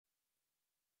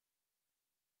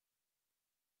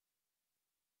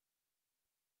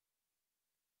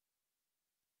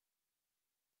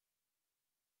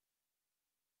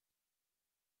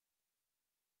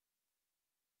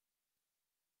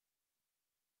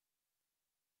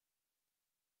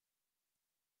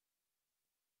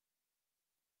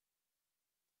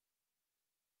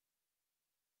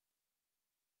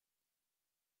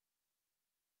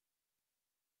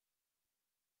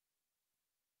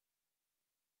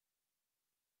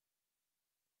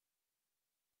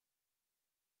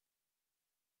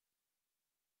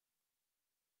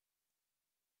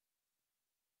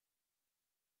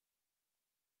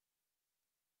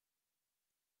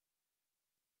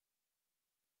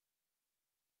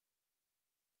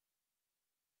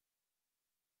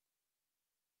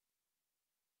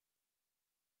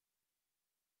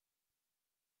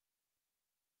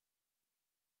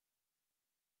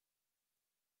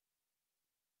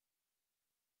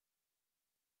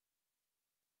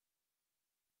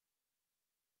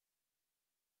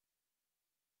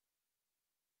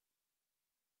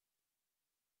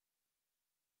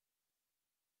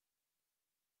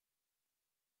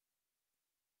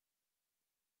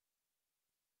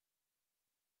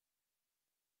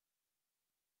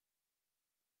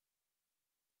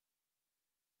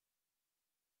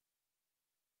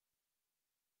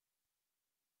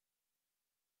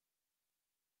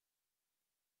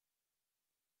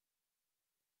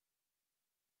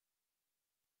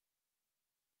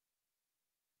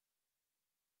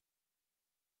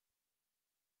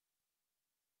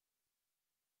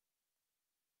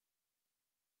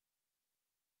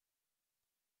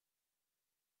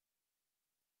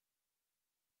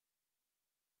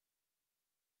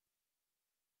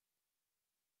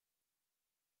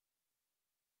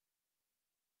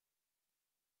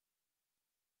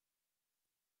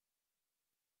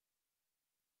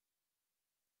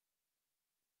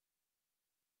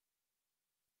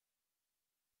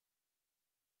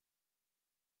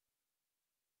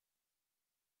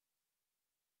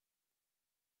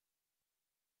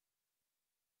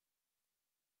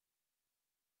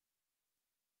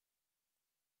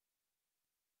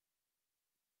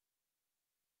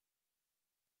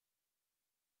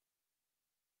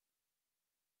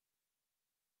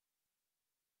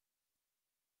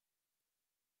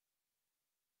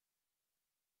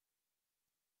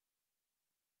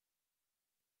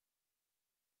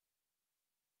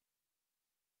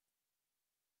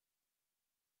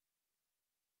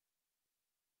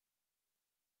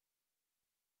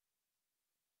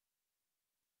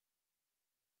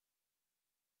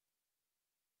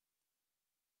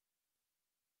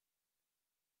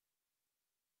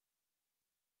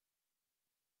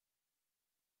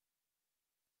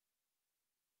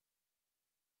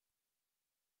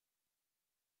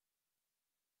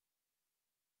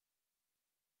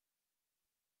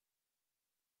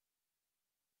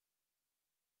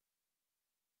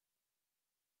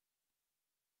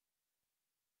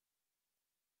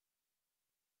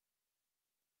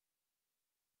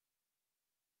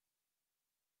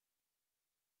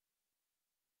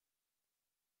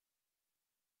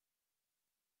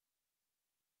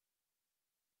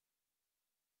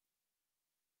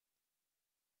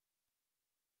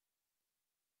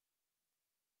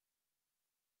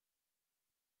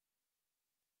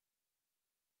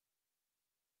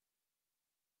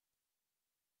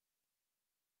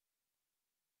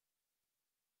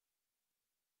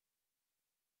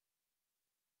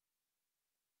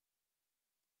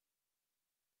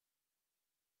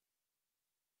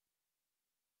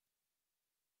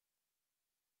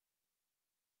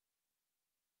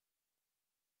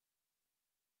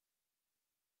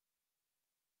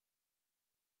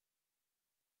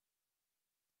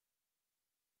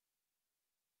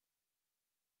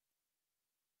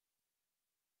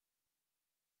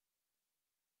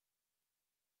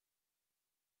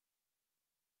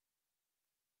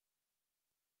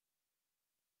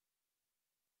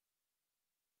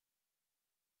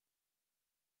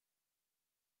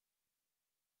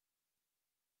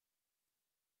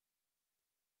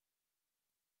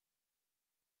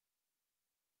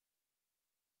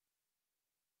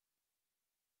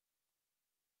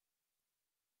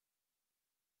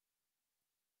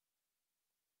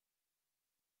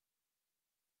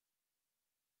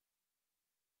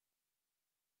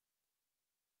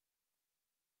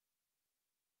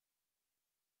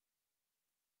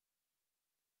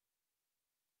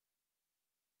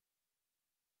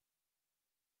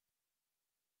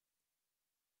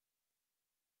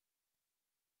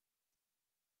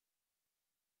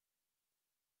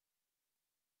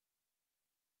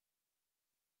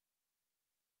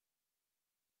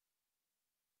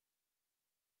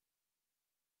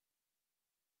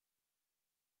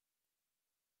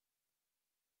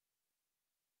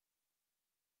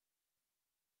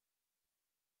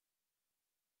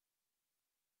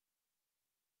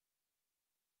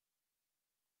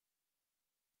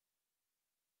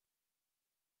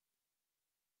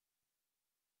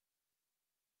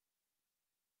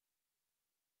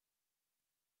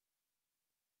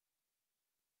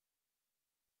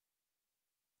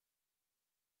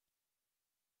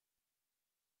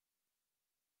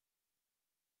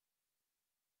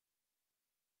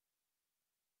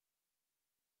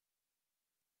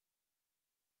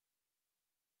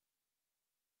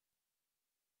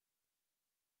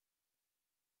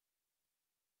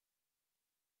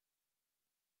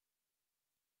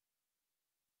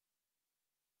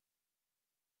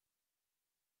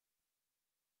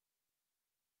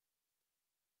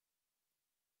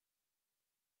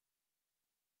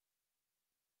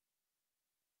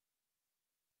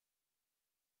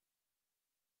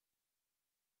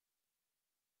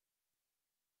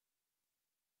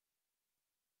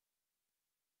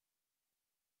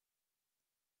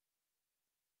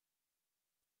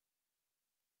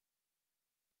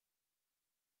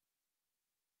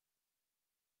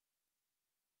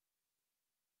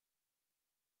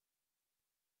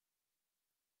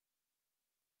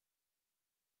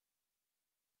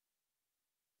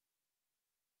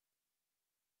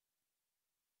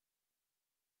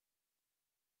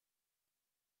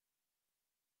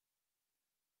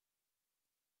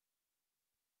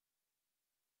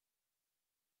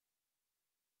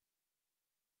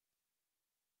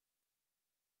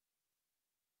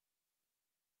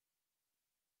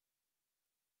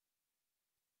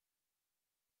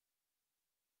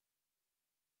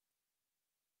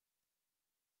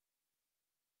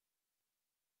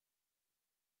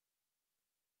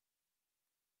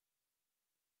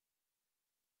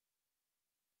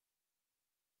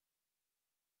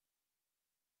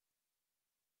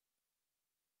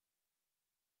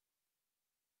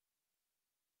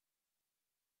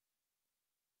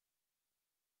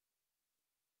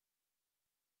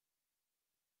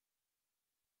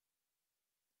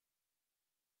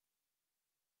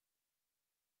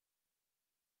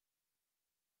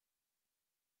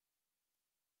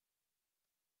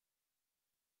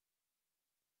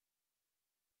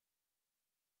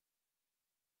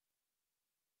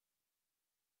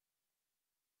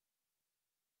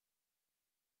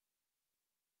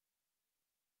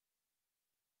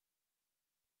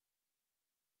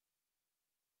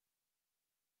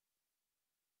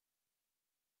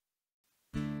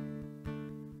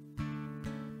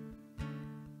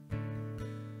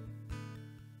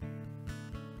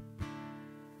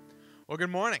Well, good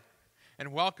morning,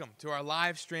 and welcome to our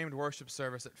live-streamed worship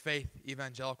service at Faith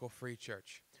Evangelical Free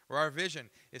Church, where our vision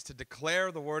is to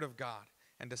declare the Word of God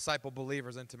and disciple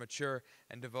believers into mature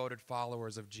and devoted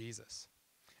followers of Jesus.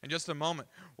 In just a moment,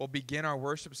 we'll begin our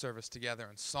worship service together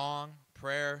in song,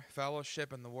 prayer,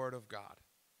 fellowship, and the Word of God.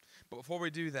 But before we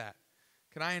do that,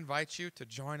 can I invite you to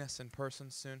join us in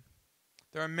person soon?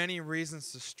 There are many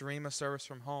reasons to stream a service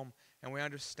from home, and we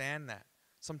understand that.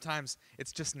 Sometimes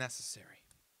it's just necessary.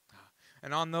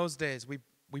 And on those days, we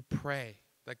pray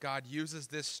that God uses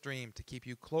this stream to keep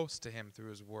you close to Him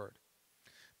through His Word.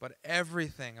 But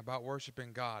everything about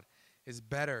worshiping God is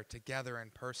better together in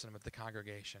person with the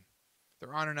congregation.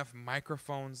 There aren't enough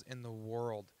microphones in the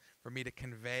world for me to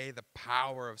convey the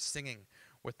power of singing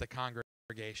with the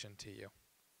congregation to you.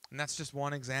 And that's just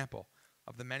one example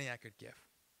of the many I could give.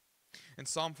 In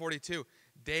Psalm 42,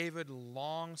 David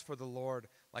longs for the Lord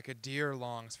like a deer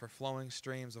longs for flowing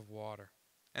streams of water.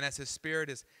 And as his spirit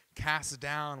is cast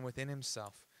down within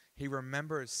himself, he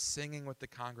remembers singing with the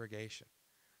congregation,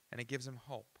 and it gives him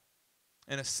hope.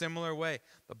 In a similar way,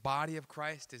 the body of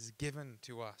Christ is given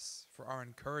to us for our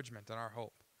encouragement and our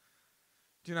hope.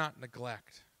 Do not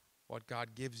neglect what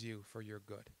God gives you for your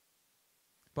good.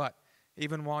 But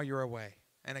even while you're away,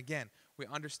 and again, we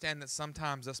understand that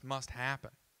sometimes this must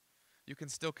happen, you can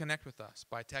still connect with us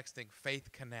by texting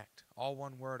Faith Connect, all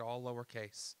one word, all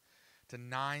lowercase, to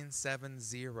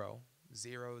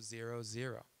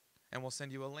 970-000, and we'll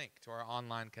send you a link to our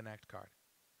online Connect card.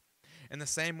 In the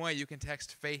same way, you can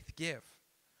text Faith Give,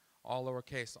 all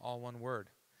lowercase, all one word,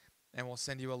 and we'll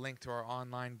send you a link to our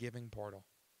online giving portal.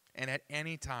 And at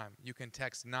any time, you can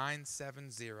text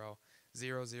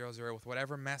 970-000 with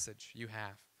whatever message you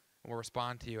have, and we'll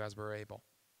respond to you as we're able.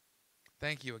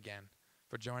 Thank you again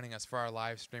for joining us for our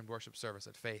live-streamed worship service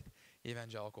at Faith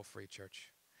Evangelical Free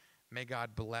Church. May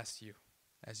God bless you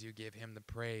as you give Him the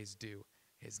praise due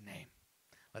His name.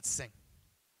 Let's sing.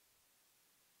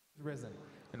 Risen,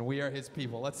 and we are His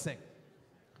people. Let's sing.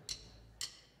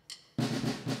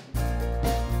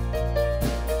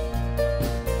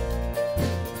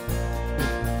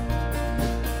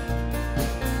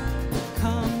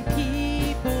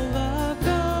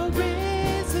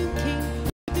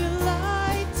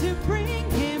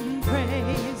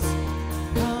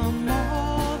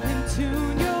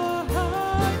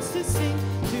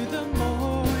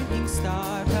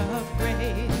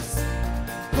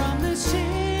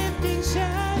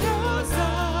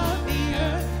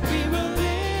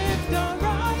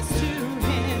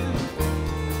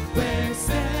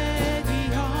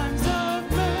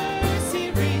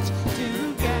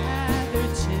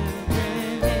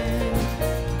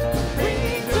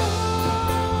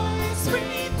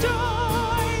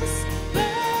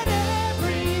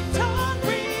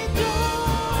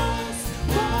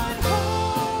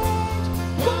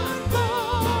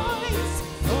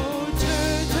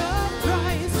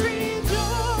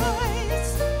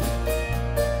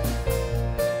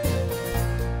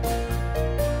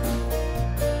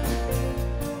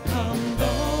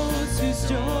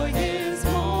 Church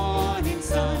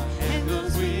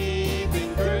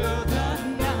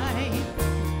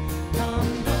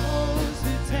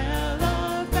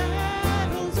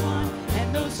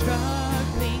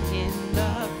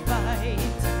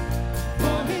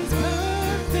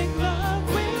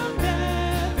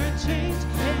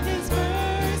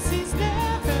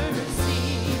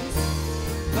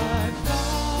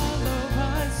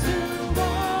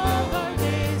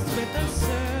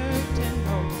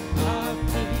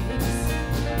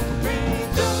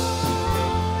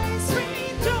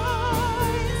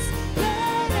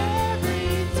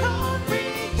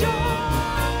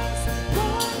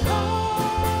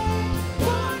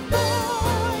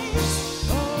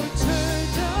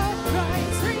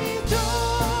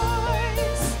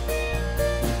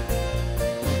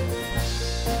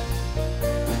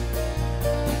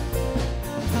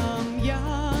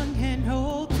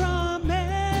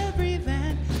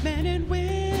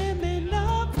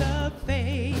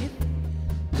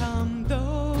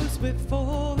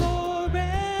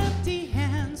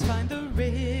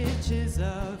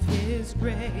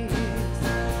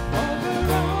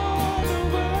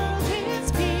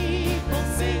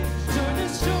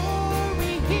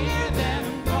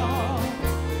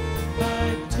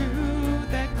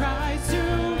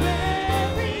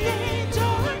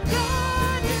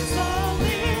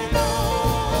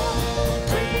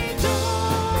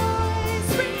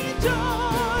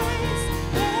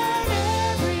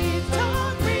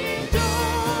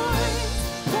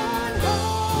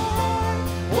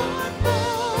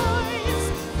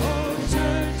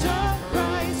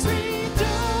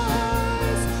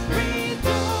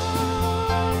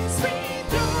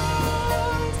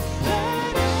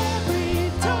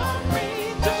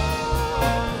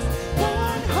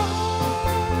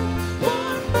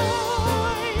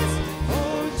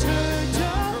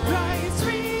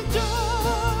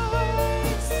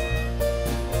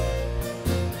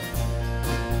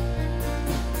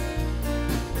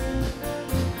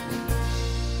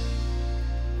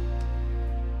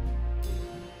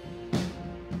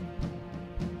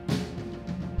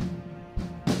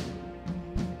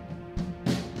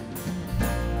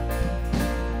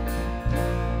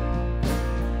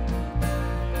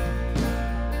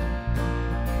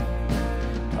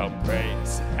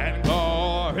praise and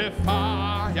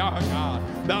glorify our God,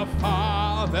 the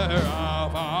Father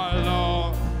of our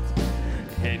Lord.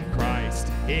 In Christ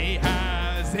he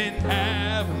has in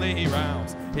heavenly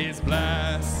realms his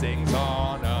blessings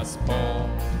on us poured.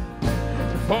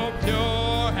 For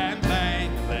pure and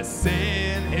blameless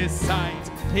in his sight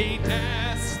he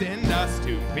destined us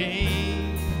to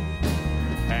be.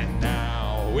 And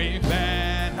now we've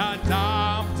been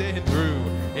adopted through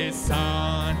his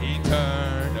Son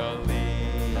eternally.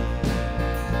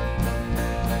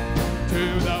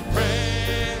 To the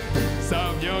praise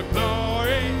of your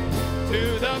glory,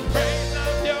 to the praise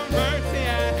of your mercy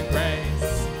and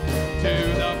grace,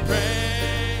 to the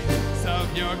praise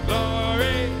of your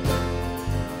glory,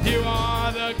 you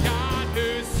are the God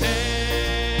who saves.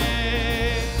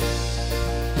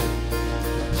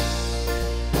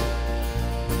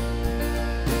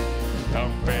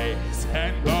 Come praise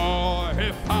and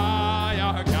glorify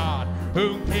our God,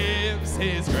 who gives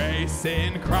his grace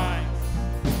in Christ.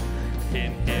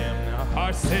 In him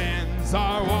our sins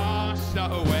are washed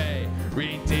away,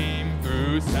 redeemed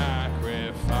through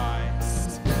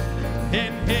sacrifice.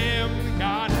 In him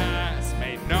God has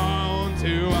made known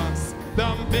to us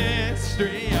the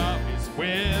mystery of his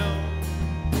will,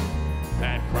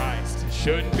 that Christ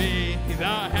should be the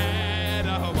head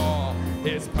of all,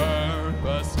 his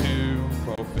purpose to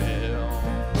fulfill.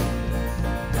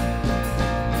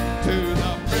 To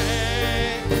the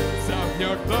praise of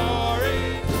your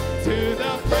glory, to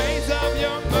the praise of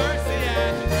your mercy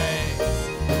and grace,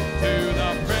 to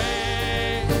the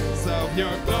praise of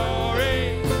your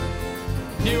glory,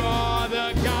 you are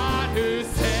the God who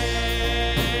saves.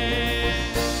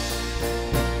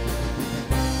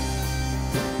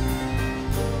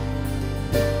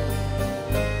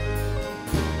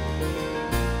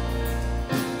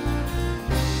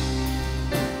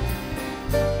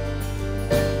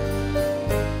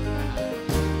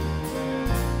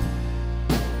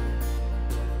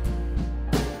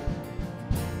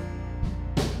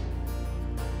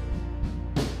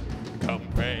 Come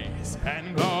praise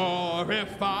and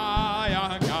glorify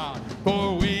our God,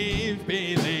 for we've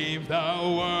believed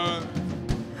the word,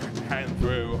 and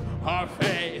through our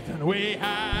faith we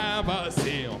have a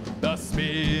seal, the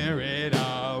Spirit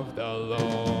of the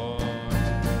Lord.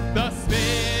 The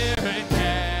Spirit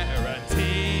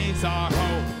guarantees our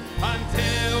hope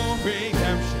until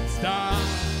redemption's done,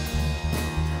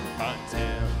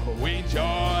 until we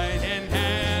join in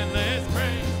endless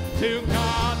praise to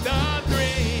God the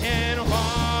three in one.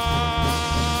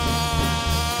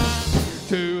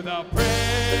 To the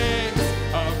praise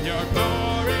of your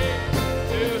glory,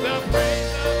 to the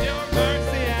praise of your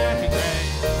mercy and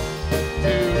grace,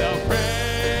 to the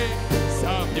praise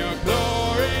of your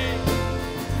glory,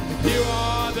 you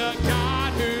are the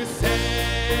God who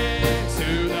saves.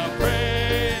 To the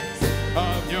praise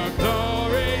of your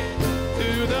glory,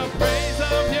 to the praise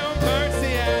of your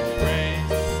mercy and grace,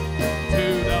 to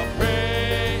the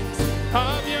praise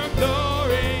of your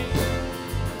glory,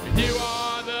 you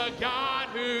are the God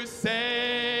who saves.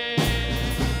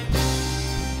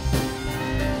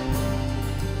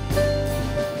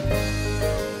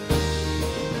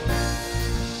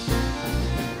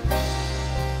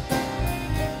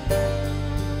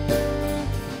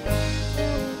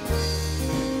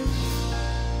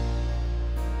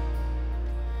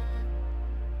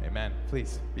 Amen.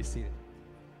 Please be seated.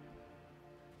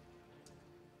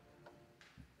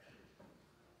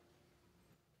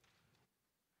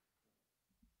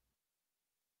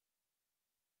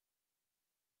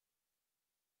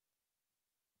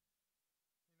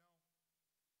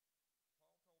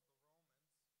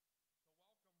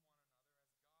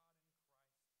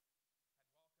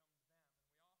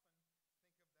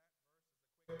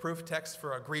 Proof text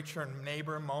for a greet your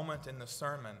neighbor moment in the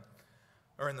sermon,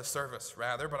 or in the service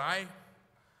rather, but I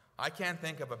can't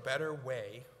think of a better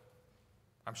way.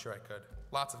 I'm sure I could.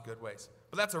 Lots of good ways.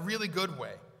 But that's a really good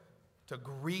way to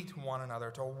greet one another,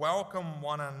 to welcome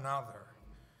one another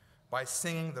by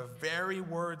singing the very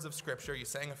words of Scripture. You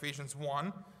sang Ephesians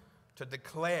 1 to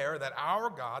declare that our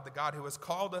God, the God who has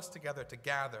called us together to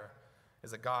gather,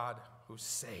 is a God who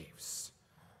saves.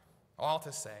 All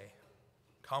to say,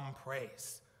 come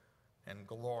praise and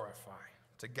glorify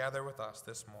together with us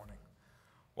this morning.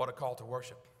 What a call to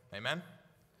worship. Amen?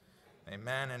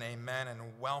 Amen and amen, and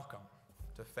welcome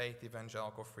to Faith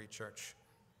Evangelical Free Church.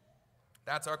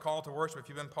 That's our call to worship. If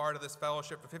you've been part of this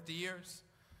fellowship for 50 years,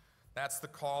 that's the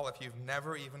call if you've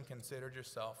never even considered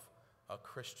yourself a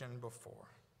Christian before.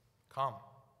 Come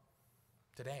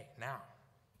today, now,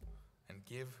 and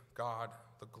give God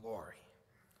the glory,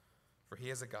 for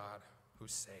he is a God who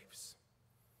saves.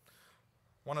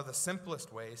 One of the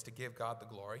simplest ways to give God the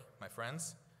glory, my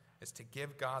friends, is to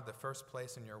give God the first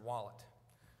place in your wallet.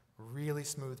 Really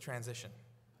smooth transition.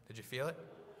 Did you feel it?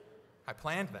 I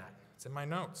planned that. It's in my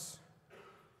notes.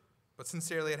 But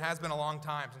sincerely, it has been a long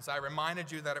time since I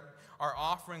reminded you that our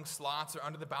offering slots are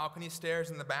under the balcony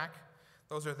stairs in the back.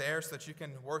 Those are there so that you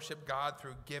can worship God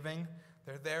through giving.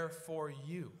 They're there for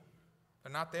you.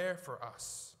 They're not there for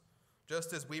us.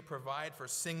 Just as we provide for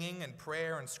singing and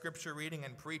prayer and scripture reading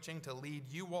and preaching to lead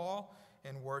you all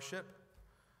in worship,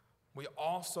 we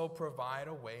also provide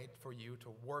a way for you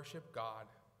to worship God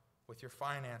with your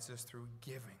finances through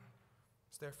giving.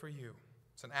 It's there for you.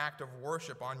 It's an act of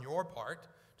worship on your part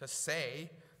to say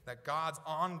that God's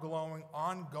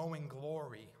ongoing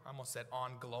glory, I almost said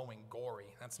ongoing gory,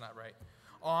 that's not right,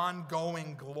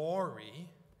 ongoing glory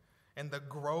in the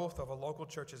growth of a local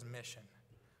church's mission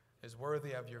is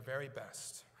worthy of your very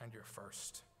best and your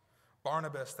first.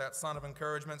 Barnabas, that son of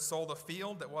encouragement, sold a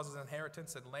field that was his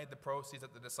inheritance and laid the proceeds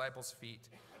at the disciples' feet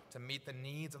to meet the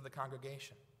needs of the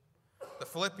congregation. The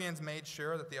Philippians made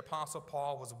sure that the Apostle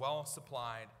Paul was well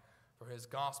supplied for his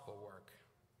gospel work.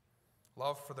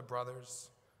 Love for the brothers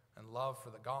and love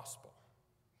for the gospel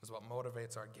is what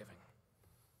motivates our giving.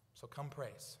 So come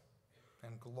praise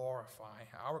and glorify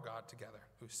our God together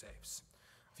who saves.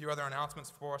 A few other announcements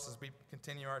for us as we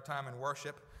continue our time in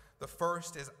worship. The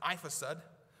first is IFASUD,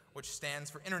 which stands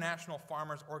for International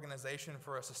Farmers Organization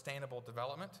for a Sustainable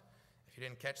Development. If you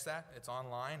didn't catch that, it's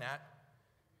online at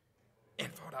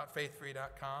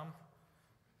info.faithfree.com.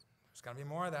 There's going to be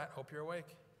more of that. Hope you're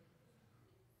awake.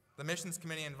 The Missions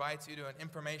Committee invites you to an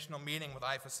informational meeting with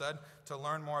IFASUD to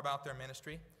learn more about their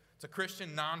ministry. It's a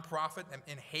Christian nonprofit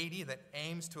in Haiti that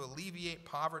aims to alleviate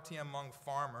poverty among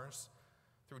farmers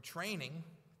through training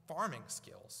farming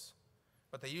skills.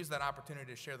 But they use that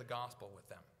opportunity to share the gospel with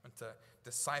them and to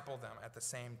disciple them at the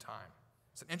same time.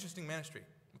 It's an interesting ministry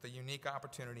with a unique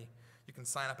opportunity. You can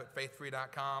sign up at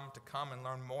faithfree.com to come and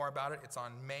learn more about it. It's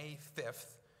on May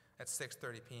 5th at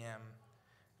 6:30 p.m.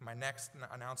 My next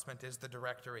announcement is the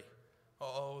directory.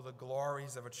 Oh, the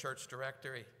glories of a church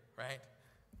directory, right?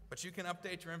 But you can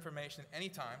update your information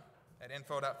anytime at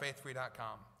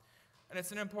info.faithfree.com. And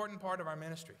it's an important part of our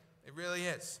ministry. It really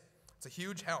is. It's a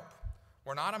huge help.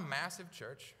 We're not a massive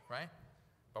church, right?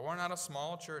 But we're not a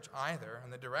small church either,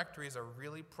 and the directory is a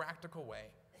really practical way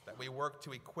that we work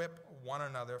to equip one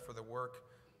another for the work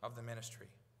of the ministry.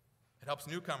 It helps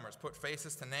newcomers put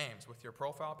faces to names with your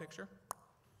profile picture.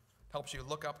 It helps you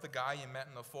look up the guy you met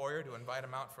in the foyer to invite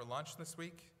him out for lunch this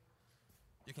week.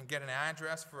 You can get an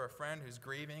address for a friend who's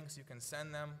grieving so you can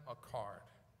send them a card.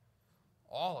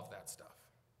 All of that stuff,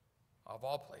 of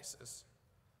all places,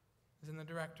 is in the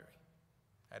directory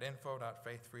at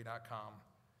info.faithfree.com.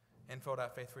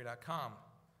 Info.faithfree.com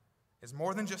is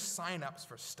more than just sign-ups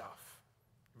for stuff.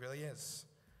 It really is.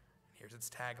 And here's its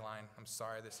tagline. I'm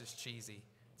sorry, this is cheesy.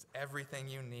 It's everything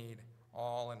you need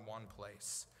all in one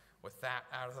place. With that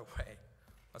out of the way,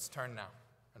 let's turn now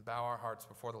and bow our hearts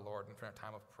before the Lord in a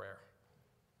time of prayer.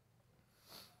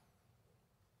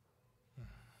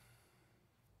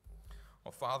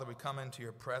 Well, Father, we come into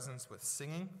your presence with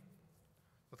singing,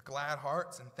 with glad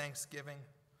hearts and thanksgiving,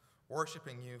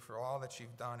 worshiping you for all that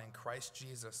you've done in Christ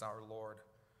Jesus our Lord.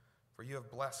 For you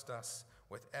have blessed us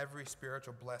with every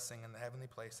spiritual blessing in the heavenly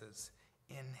places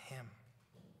in him.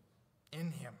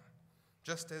 In him.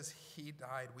 Just as he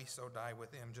died, we so die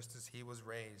with him. Just as he was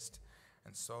raised,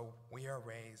 and so we are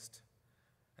raised.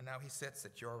 And now he sits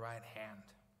at your right hand,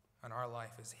 and our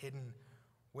life is hidden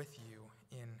with you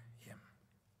in him.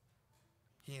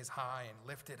 He is high and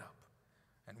lifted up,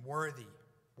 and worthy,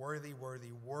 worthy,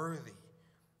 worthy, worthy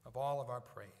of all of our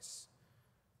praise.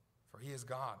 For he is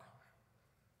God,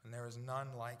 and there is none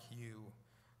like you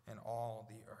in all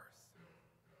the earth.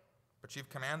 But you've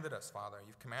commanded us, Father.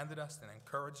 You've commanded us and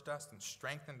encouraged us and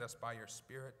strengthened us by your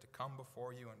Spirit to come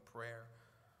before you in prayer,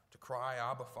 to cry,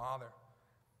 Abba, Father,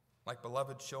 like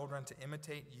beloved children, to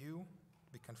imitate you,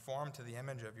 to be conformed to the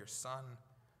image of your Son,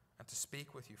 and to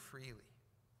speak with you freely.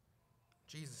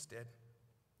 Jesus did,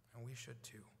 and we should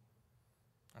too.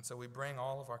 And so we bring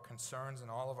all of our concerns and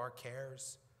all of our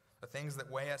cares, the things that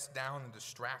weigh us down and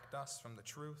distract us from the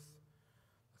truth,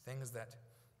 the things that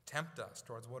tempt us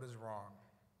towards what is wrong,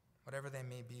 whatever they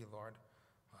may be, Lord.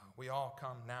 We all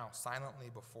come now silently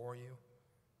before you.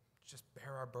 Just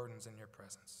bear our burdens in your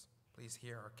presence. Please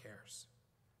hear our cares.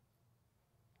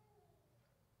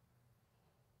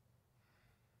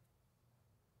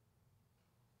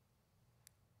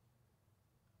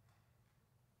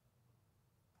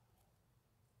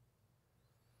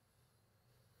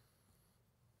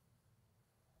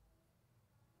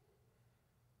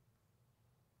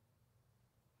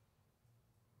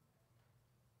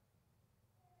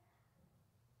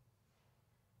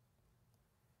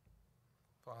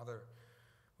 Father,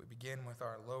 we begin with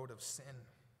our load of sin.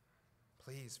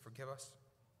 Please forgive us.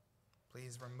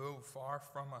 Please remove far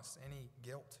from us any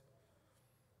guilt.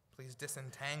 Please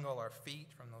disentangle our feet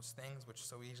from those things which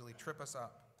so easily trip us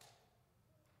up.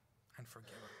 And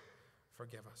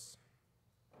forgive us.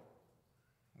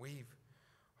 We've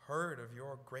heard of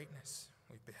your greatness.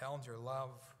 We've beheld your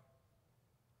love.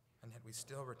 And yet we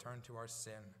still return to our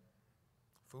sin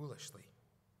foolishly.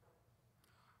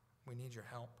 We need your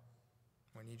help.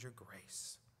 We need your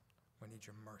grace. We need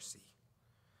your mercy.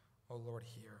 Oh Lord,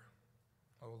 hear.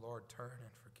 Oh Lord, turn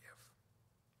and forgive.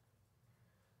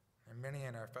 There are many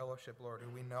in our fellowship, Lord, who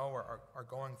we know are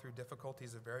going through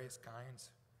difficulties of various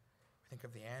kinds. We think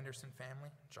of the Anderson family,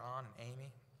 John and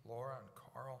Amy, Laura and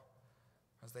Carl,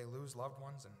 as they lose loved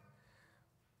ones and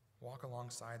walk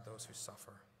alongside those who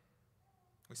suffer.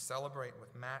 We celebrate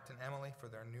with Matt and Emily for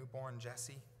their newborn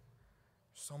Jesse.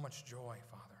 So much joy,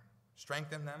 Father.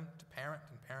 Strengthen them to parent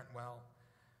and parent well.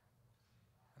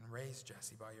 And raise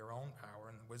Jesse by your own power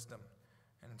and the wisdom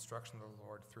and instruction of the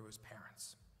Lord through his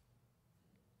parents.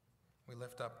 We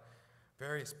lift up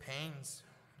various pains,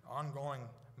 ongoing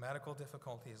medical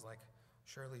difficulties like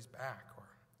Shirley's back or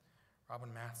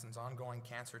Robin Matheson's ongoing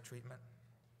cancer treatment.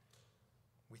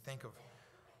 We think of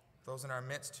those in our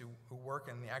midst who work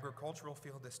in the agricultural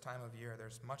field this time of year.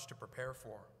 There's much to prepare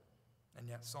for, and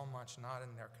yet so much not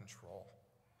in their control.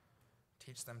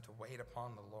 Teach them to wait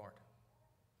upon the Lord,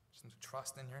 teach them to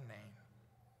trust in your name,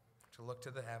 to look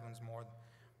to the heavens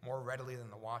more readily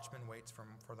than the watchman waits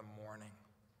for the morning.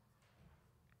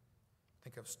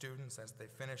 Think of students as they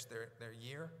finish their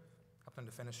year. Help them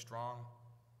to finish strong.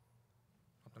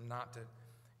 Help them not to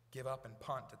give up and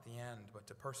punt at the end, but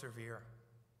to persevere,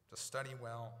 to study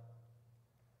well.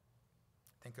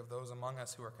 Think of those among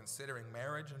us who are considering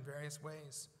marriage in various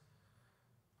ways.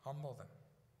 Humble them.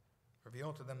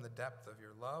 Reveal to them the depth of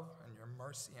your love and your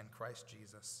mercy in Christ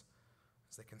Jesus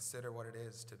as they consider what it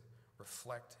is to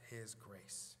reflect his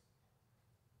grace.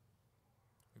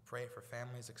 We pray for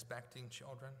families expecting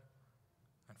children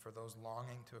and for those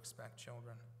longing to expect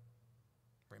children.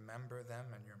 Remember them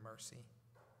in your mercy.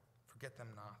 Forget them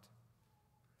not.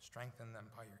 Strengthen them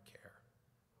by your care.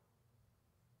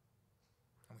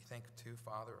 And we think too,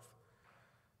 Father,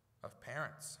 of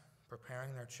parents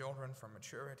preparing their children for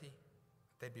maturity,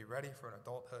 that they'd be ready for an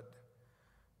adulthood,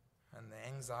 and the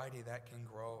anxiety that can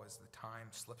grow as the time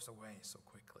slips away so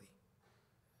quickly.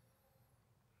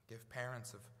 Give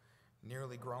parents of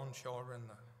nearly grown children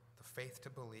the faith to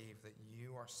believe that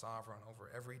you are sovereign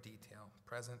over every detail,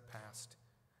 present, past,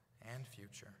 and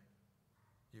future.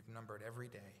 You've numbered every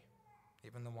day,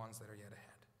 even the ones that are yet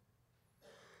ahead.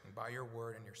 And by your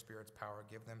word and your Spirit's power,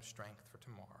 give them strength for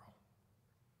tomorrow.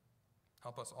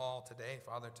 Help us all today,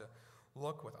 Father, to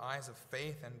look with eyes of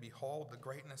faith and behold the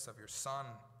greatness of your Son,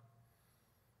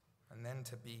 and then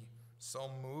to be so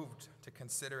moved to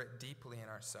consider it deeply in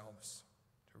ourselves,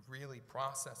 to really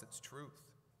process its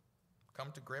truth,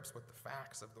 come to grips with the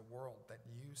facts of the world that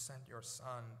you sent your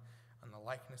Son in the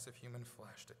likeness of human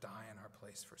flesh to die in our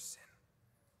place for sin.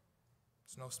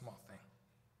 It's no small thing.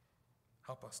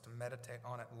 Help us to meditate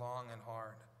on it long and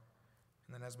hard.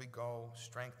 And then as we go,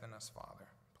 strengthen us, Father,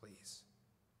 please,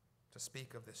 to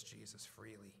speak of this Jesus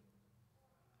freely.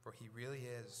 For he really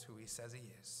is who he says he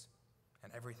is,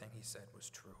 and everything he said was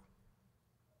true.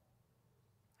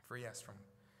 Free us from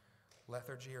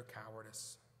lethargy or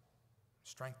cowardice.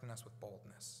 Strengthen us with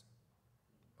boldness.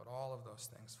 But all of those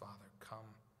things, Father,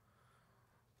 come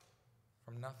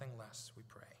from nothing less, we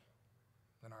pray,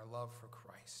 than our love for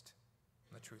Christ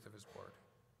and the truth of his word.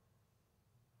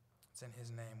 It's in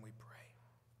his name we pray.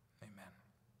 Amen.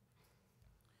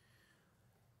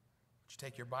 Would you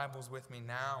take your Bibles with me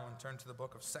now and turn to the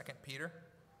book of 2 Peter?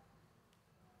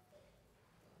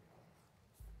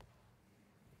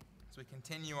 As we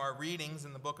continue our readings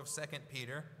in the book of 2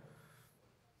 Peter,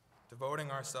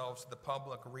 devoting ourselves to the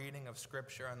public reading of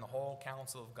Scripture and the whole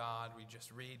counsel of God, we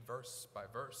just read verse by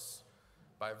verse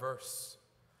by verse.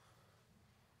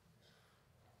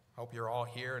 I hope you're all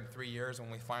here in 3 years when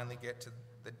we finally get to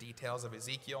the details of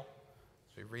Ezekiel,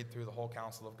 as we read through the whole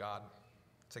counsel of God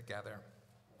together.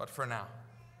 But for now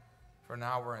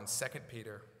we're in 2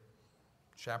 Peter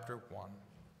chapter 1.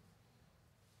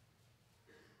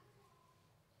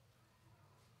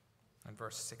 And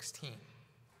verse 16.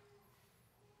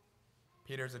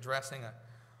 Peter's addressing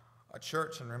a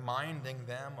church and reminding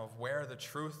them of where the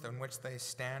truth in which they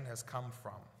stand has come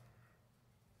from.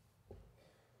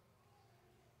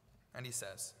 And he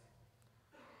says,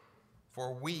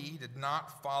 "For we did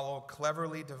not follow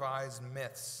cleverly devised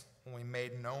myths when we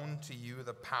made known to you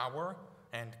the power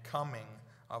and coming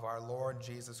of our Lord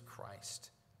Jesus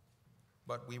Christ,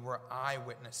 but we were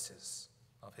eyewitnesses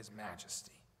of his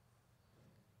majesty.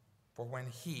 For when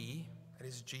he, that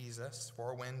is Jesus,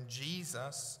 for when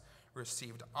Jesus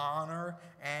received honor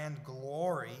and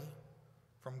glory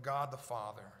from God the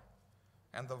Father,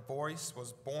 and the voice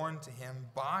was borne to him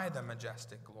by the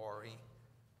majestic glory,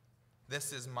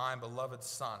 "This is my beloved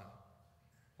Son,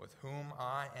 with whom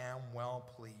I am well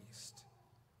pleased."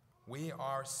 We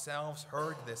ourselves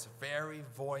heard this very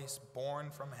voice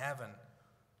born from heaven.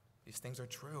 These things are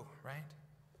true, right?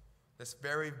 This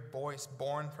very voice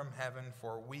born from heaven,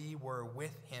 for we were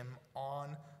with him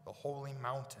on the holy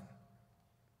mountain.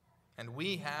 And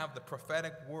we have the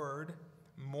prophetic word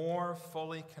more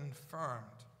fully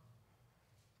confirmed,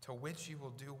 to which you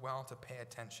will do well to pay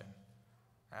attention,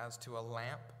 as to a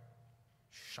lamp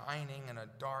shining in a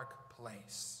dark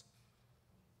place,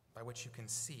 by which you can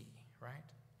see,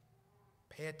 right?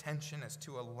 Pay attention as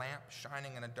to a lamp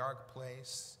shining in a dark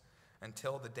place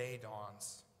until the day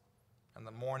dawns and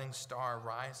the morning star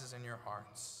rises in your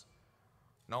hearts,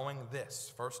 knowing this,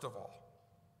 first of all,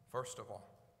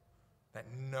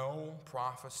 that no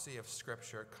prophecy of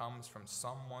Scripture comes from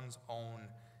someone's own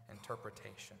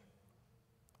interpretation.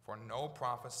 For no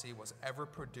prophecy was ever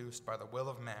produced by the will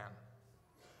of man,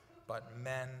 but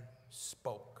men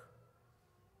spoke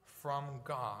from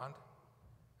God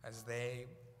as they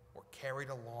were carried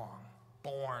along,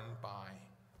 borne by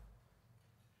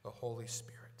the Holy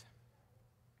Spirit.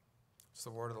 It's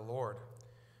the word of the Lord.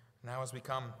 Now as we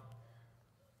come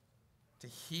to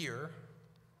hear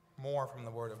more from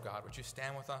the word of God, would you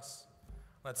stand with us?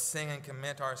 Let's sing and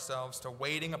commit ourselves to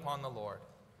waiting upon the Lord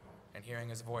and hearing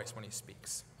his voice when he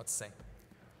speaks. Let's sing.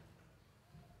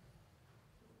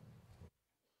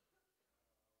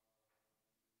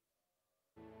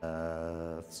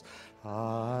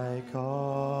 I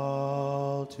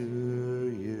call to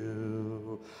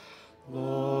you,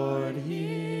 Lord,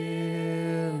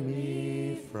 hear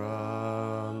me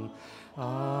from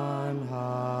on high,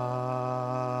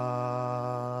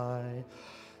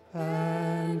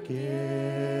 and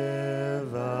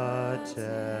give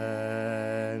attention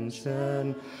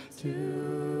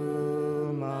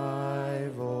to my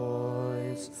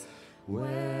voice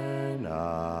when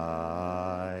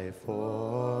I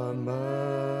for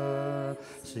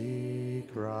mercy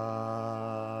cry.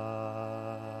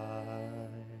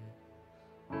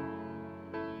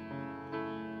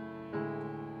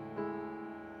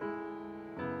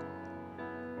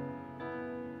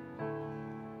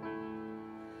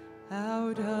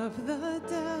 Out of the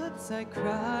depths I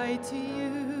cry to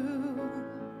you.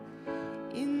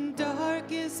 In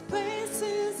darkest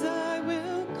places I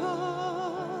will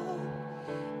call.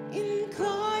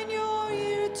 Incline your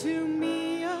ear to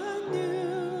me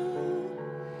anew,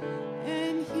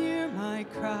 and hear my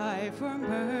cry for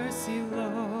mercy,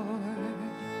 Lord.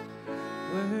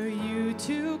 Were you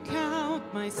to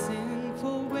count my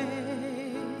sinful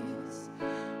ways,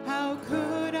 how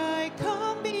could I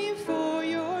come before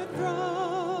your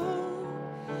throne?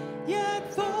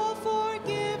 Yet full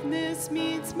forgiveness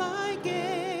meets my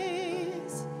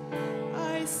gaze.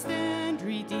 I stand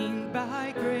redeemed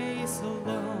by grace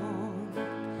alone.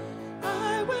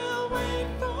 I will wait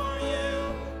for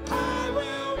you. I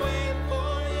will wait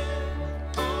for you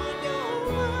on your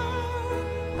word.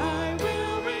 I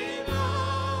will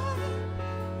rely.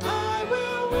 I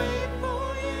will wait for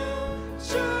you.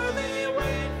 Surely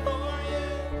wait for you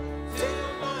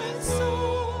till my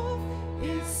soul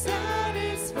is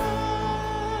satisfied.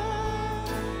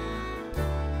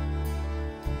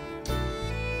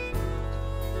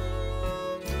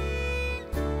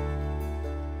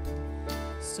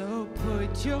 So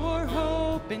put your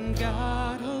hope in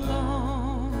God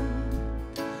alone.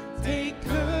 Take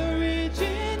courage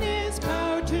in his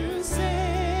power to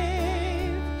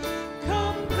save.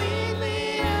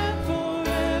 Completely and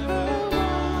forever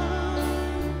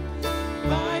one.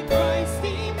 By Christ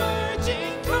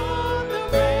emerging from the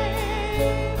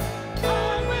grave. I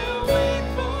will wait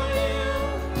for you.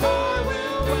 I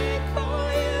will wait for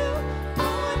you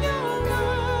on your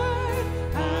word.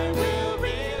 I will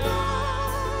rely.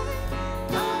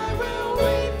 I will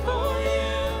wait for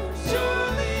you.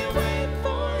 Surely wait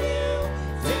for you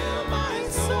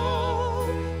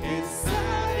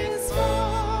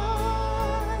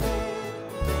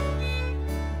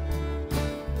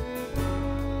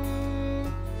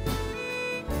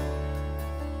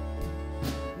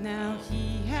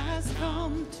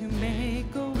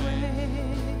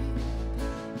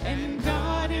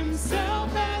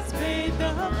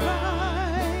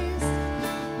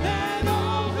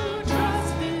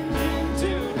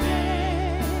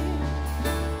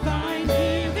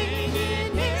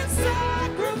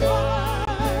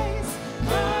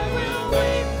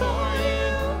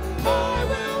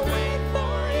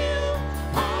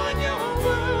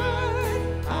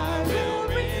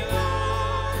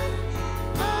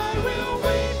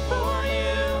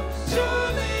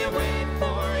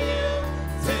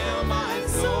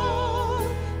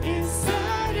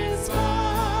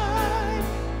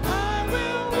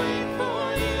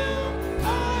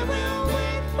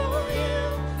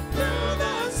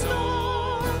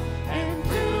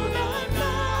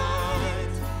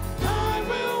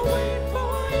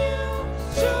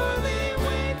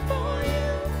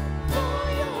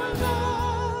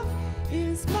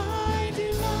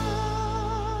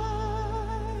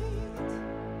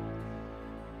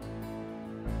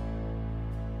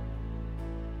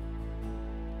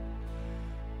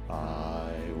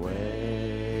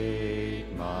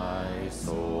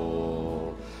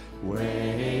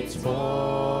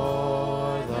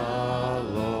for the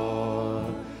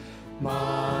Lord.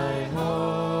 My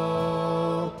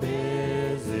hope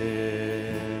is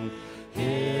in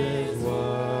His word.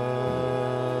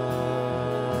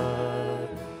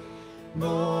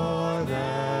 More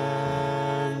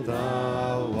than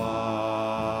the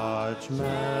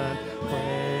watchman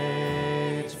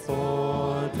waits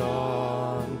for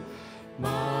dawn,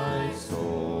 my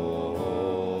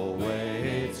soul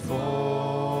waits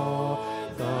for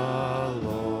the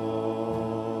Lord.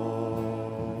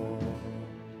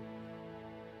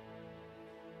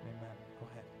 Amen. Go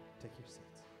ahead. Take your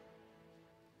seats.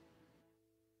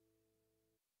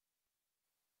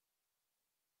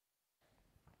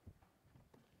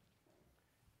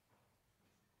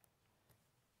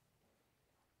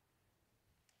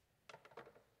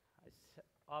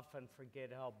 Often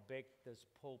forget how big this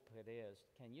pulpit is.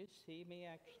 Can you see me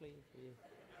actually?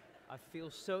 I feel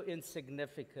so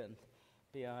insignificant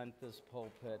behind this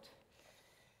pulpit.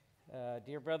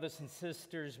 Dear brothers and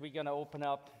sisters, we're going to open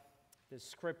up the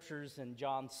scriptures in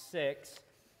John 6,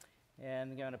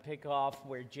 and we're going to pick off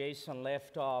where Jason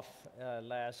left off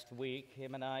last week.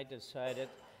 Him and I decided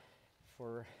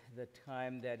for the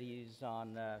time that he's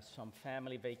on some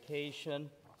family vacation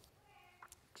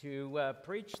to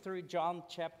preach through John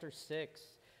chapter 6,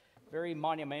 very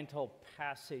monumental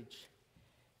passage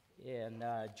in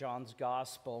John's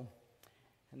gospel.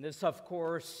 And this, of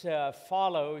course,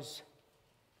 follows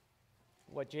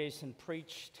what Jason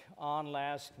preached on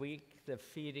last week, the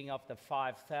feeding of the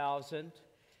 5,000.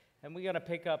 And we're going to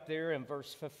pick up there in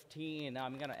verse 15.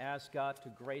 I'm going to ask God to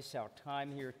grace our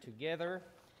time here together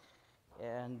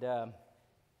and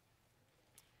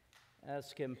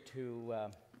ask Him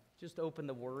to just open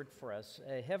the Word for us.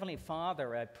 Heavenly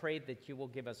Father, I pray that you will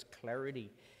give us clarity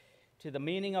to the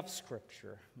meaning of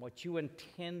Scripture, what you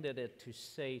intended it to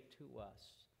say to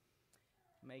us.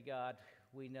 May God,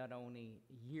 we not only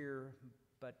hear,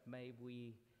 but may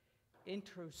we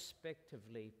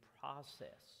introspectively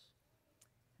process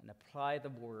and apply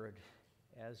the Word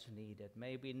as needed.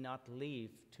 May we not leave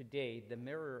today the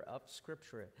mirror of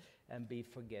Scripture and be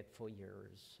forgetful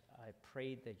hearers. I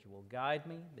pray that you will guide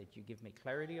me, that you give me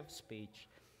clarity of speech.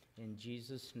 In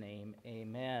Jesus' name,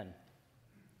 amen.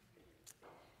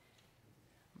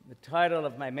 The title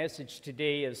of my message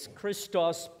today is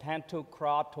Christos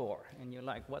Pantokrator. And you're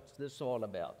like, what's this all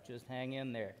about? Just hang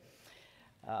in there.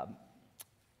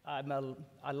 I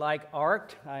like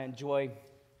art. I enjoy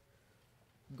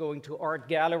going to art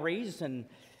galleries, and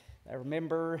I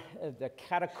remember the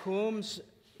catacombs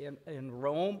in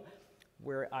Rome,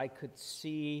 where I could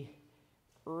see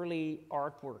early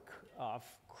artwork of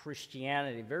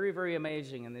Christianity. Very, very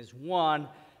amazing. And there's one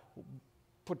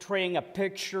portraying a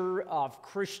picture of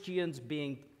Christians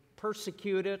being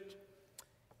persecuted,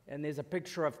 and there's a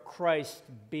picture of Christ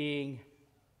being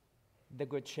the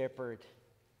Good Shepherd.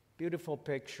 Beautiful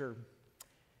picture.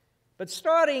 But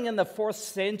starting in the 4th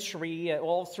century,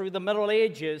 all through the Middle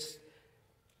Ages,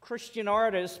 Christian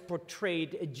artists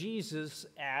portrayed Jesus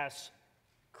as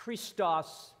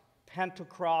Christos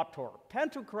Pantokrator.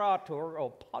 Pantokrator,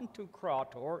 or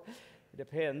Pantokrator, it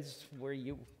depends where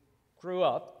you grew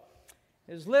up,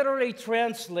 is literally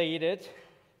translated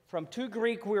from 2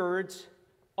 Greek words,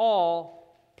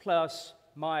 all plus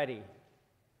mighty.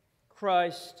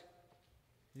 Christ,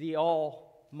 the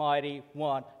Almighty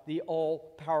One, the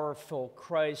all-powerful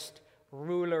Christ,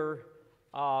 ruler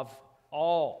of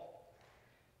all.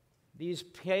 These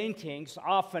paintings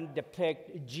often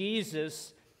depict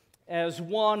Jesus as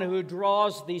one who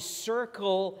draws the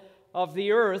circle of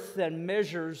the earth and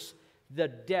measures the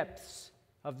depths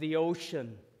of the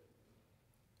ocean.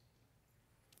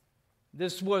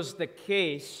 This was the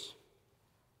case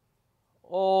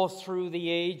all through the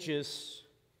ages,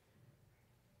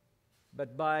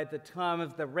 but by the time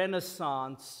of the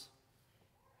Renaissance,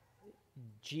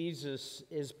 Jesus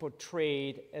is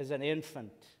portrayed as an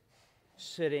infant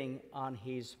sitting on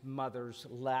his mother's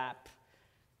lap.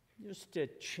 Just a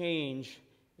change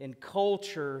in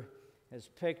culture is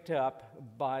picked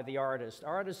up by the artist.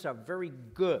 Artists are very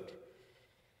good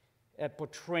at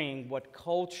portraying what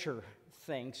culture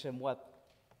thinks and what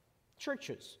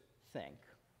churches think.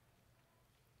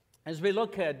 As we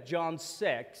look at John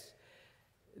 6,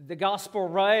 the gospel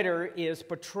writer is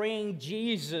portraying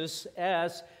Jesus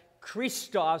as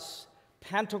Christos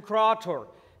Pantokrator,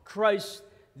 Christ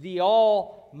the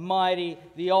Almighty,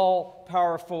 the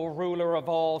all-powerful ruler of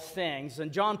all things.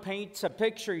 And John paints a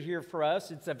picture here for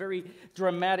us. It's a very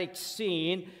dramatic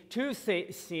scene, 2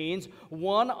 scenes,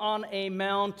 one on a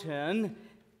mountain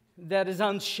that is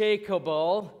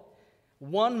unshakable,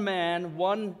 one man,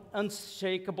 one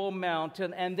unshakable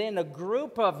mountain, and then a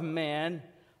group of men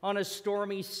on a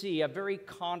stormy sea, a very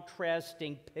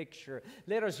contrasting picture.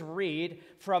 Let us read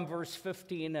from verse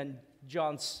 15 in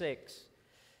John 6.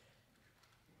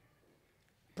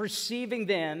 Perceiving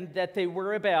then that they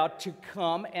were about to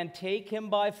come and take him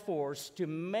by force to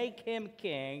make him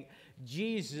king,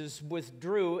 Jesus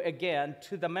withdrew again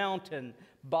to the mountain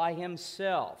by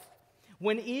himself.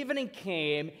 When evening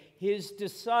came, his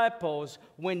disciples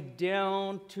went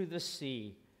down to the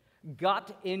sea,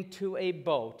 got into a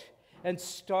boat, and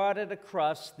started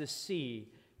across the sea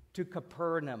to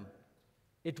Capernaum.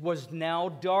 It was now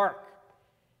dark,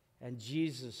 and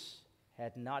Jesus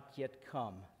had not yet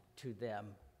come to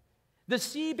them. The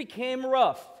sea became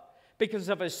rough because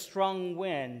of a strong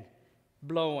wind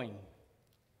blowing.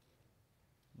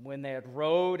 When they had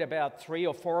rowed about 3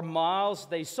 or 4 miles,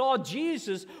 they saw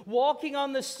Jesus walking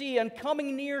on the sea and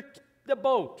coming near the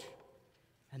boat,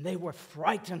 and they were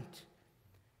frightened.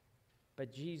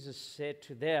 But Jesus said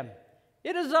to them,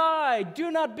 "It is I, do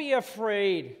not be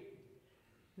afraid."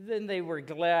 Then they were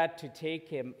glad to take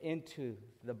him into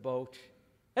the boat,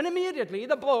 and immediately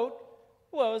the boat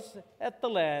was at the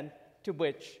land to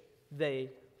which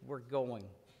they were going.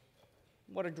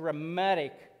 What a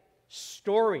dramatic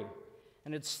story.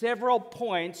 And at several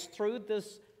points through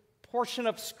this portion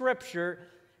of Scripture,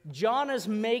 John is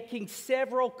making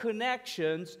several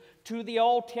connections to the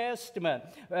Old Testament,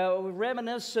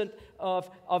 reminiscent of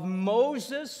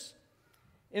Moses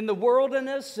in the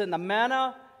wilderness and the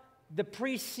manna, the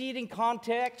preceding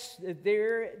context,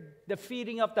 there, the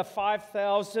feeding of the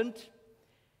 5,000.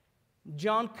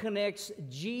 John connects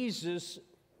Jesus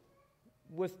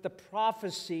with the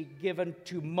prophecy given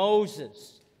to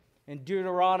Moses in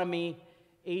Deuteronomy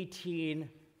 18,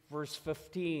 verse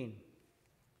 15.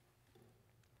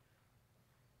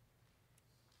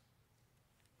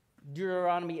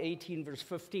 Deuteronomy 18, verse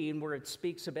 15, where it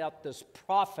speaks about this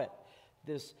prophet,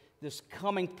 this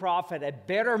coming prophet, a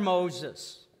better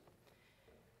Moses.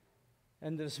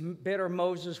 And this better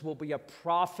Moses will be a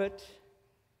prophet,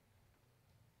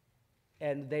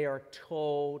 and they are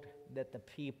told that the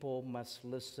people must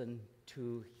listen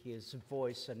to his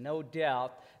voice. And no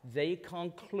doubt they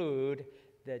conclude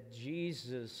that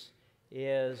Jesus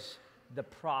is the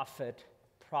prophet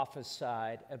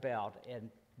prophesied about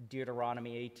in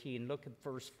Deuteronomy 18. Look at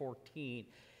verse 14.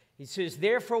 He says,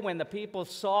 "Therefore, when the people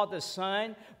saw the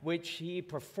sign which he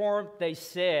performed, they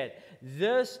said,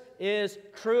 'This is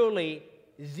truly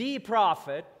the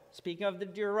prophet,'" speaking of the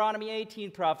Deuteronomy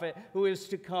 18 prophet, "who is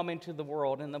to come into the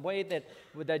world." And the way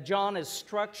that John is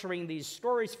structuring these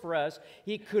stories for us,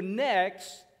 he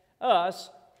connects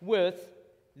us with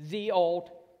the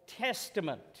Old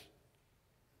Testament.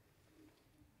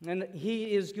 And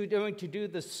he is going to do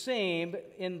the same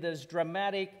in this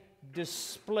dramatic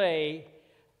display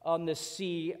on the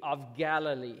Sea of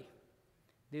Galilee.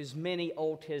 There's many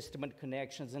Old Testament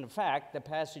connections. And in fact, the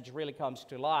passage really comes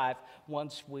to life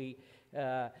once we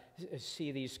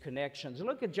see these connections.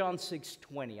 Look at John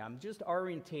 6:20. I'm just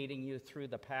orientating you through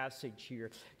the passage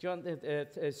here. John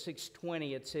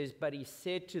 6:20, it says, "But he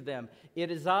said to them,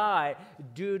 'It is I,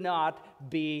 do not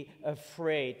be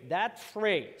afraid.'" That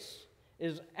phrase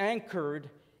is anchored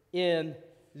in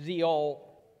the Old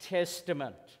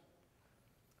Testament.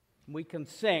 We can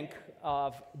think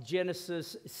of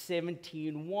Genesis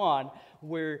 17:1,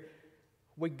 where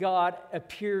God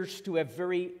appears to a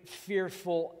very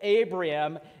fearful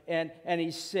Abraham, and he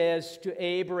says to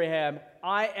Abraham,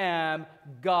 "I am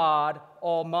God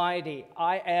Almighty.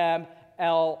 I am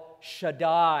El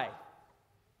Shaddai.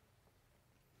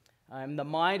 I am the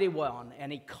mighty one,"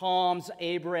 and he calms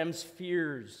Abraham's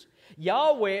fears.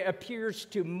 Yahweh appears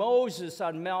to Moses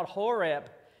on Mount Horeb,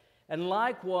 and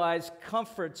likewise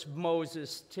comforts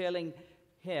Moses, telling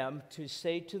him to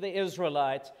say to the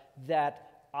Israelites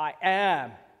that "I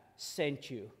am sent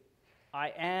you." I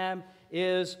am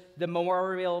is the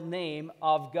memorial name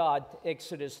of God,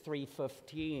 Exodus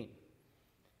 3:15.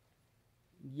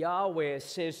 Yahweh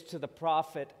says to the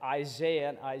prophet Isaiah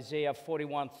in Isaiah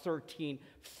 41:13,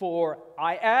 "For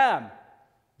I am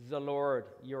the Lord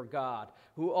your God,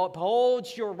 who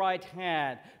upholds your right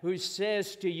hand, who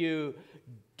says to you,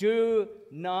 'Do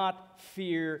not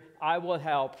fear, I will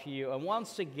help you.'" And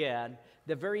once again,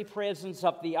 the very presence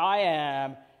of the I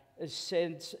am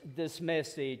sends this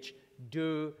message: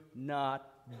 do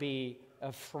not be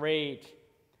afraid.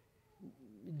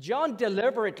 John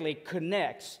deliberately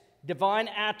connects divine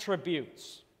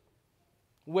attributes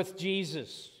with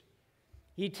Jesus.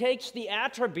 He takes the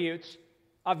attributes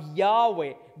of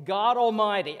Yahweh, God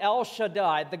Almighty, El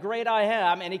Shaddai, the great I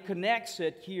am, and he connects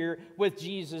it here with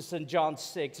Jesus in John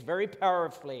 6 very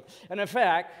powerfully. And in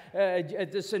fact,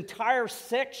 this entire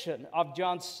section of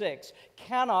John 6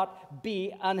 cannot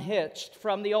be unhitched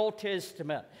from the Old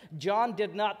Testament. John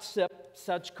did not sip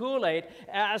such Kool-Aid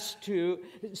as to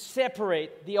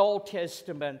separate the Old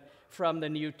Testament from the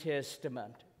New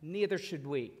Testament. Neither should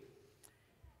we.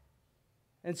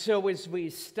 And so as we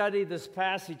study this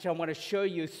passage, I want to show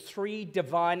you 3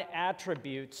 divine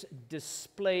attributes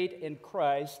displayed in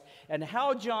Christ, and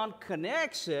how John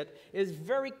connects it is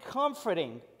very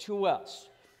comforting to us.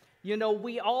 You know,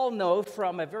 we all know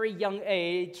from a very young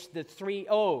age the 3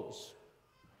 O's.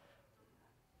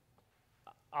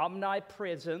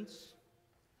 Omnipresence,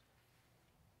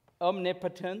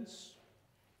 omnipotence,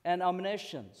 and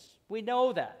omniscience. We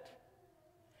know that.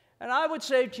 And I would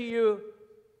say to you,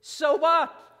 so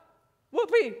what?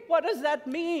 Whoopee, what does that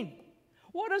mean?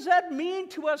 What does that mean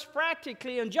to us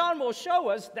practically? And John will show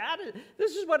us that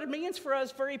this is what it means for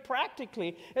us very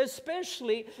practically,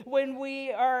 especially when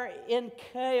we are in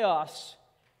chaos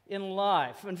in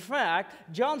life. In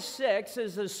fact, John 6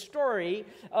 is a story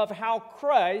of how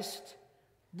Christ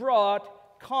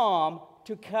brought calm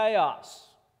to chaos.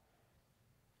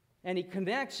 And he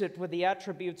connects it with the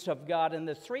attributes of God. And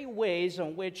the 3 ways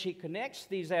in which he connects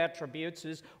these attributes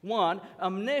is, 1,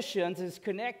 omniscience is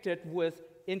connected with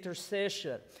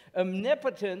intercession.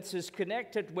 Omnipotence is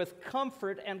connected with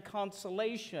comfort and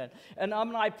consolation. And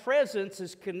omnipresence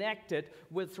is connected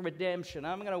with redemption.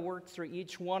 I'm going to work through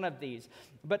each one of these.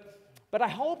 But I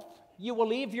hope you will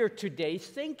leave here today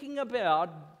thinking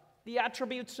about the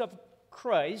attributes of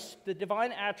Christ, the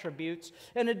divine attributes,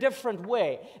 in a different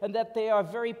way, and that they are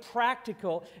very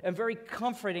practical and very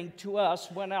comforting to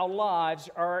us when our lives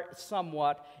are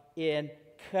somewhat in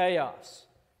chaos.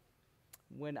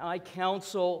 When I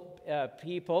counsel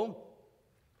people,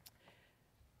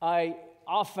 I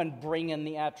often bring in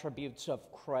the attributes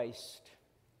of Christ,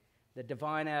 the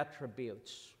divine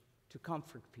attributes, to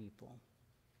comfort people.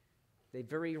 They're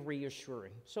very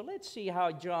reassuring. So let's see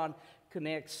how John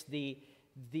connects the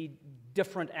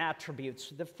different attributes.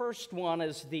 The first one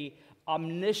is the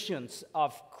omniscience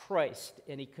of Christ,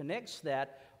 and he connects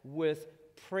that with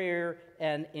prayer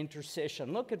and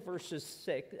intercession. Look at verses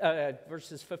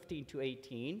 15 to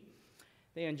 18.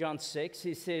 Then in John 6,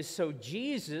 he says, so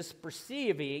Jesus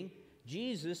perceiving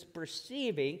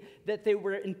that they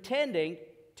were intending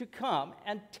to come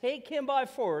and take him by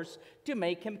force to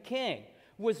make him king,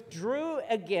 withdrew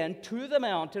again to the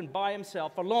mountain by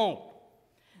himself alone.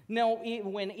 Now,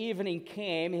 when evening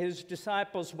came, his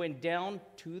disciples went down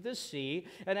to the sea,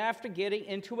 and after getting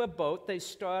into a boat, they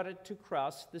started to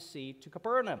cross the sea to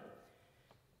Capernaum.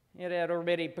 It had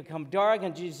already become dark,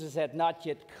 and Jesus had not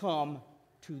yet come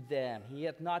to them. He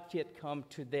had not yet come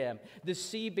to them. The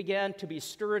sea began to be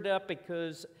stirred up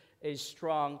because a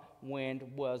strong wind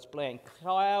was blowing.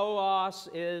 Chaos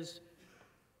is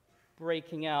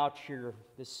breaking out here.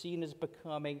 The scene is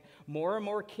becoming more and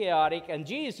more chaotic, and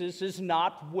Jesus is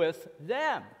not with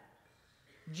them.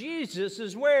 Jesus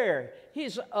is where?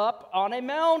 He's up on a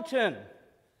mountain.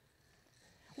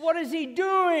 What is he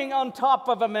doing on top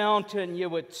of a mountain, you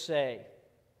would say?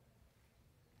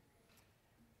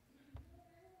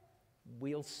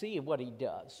 We'll see what he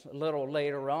does a little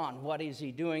later on. What is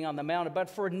he doing on the mountain?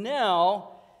 But for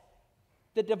now,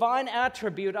 the divine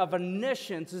attribute of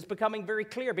omniscience is becoming very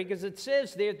clear, because it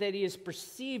says there that he is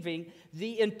perceiving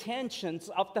the intentions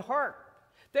of the heart.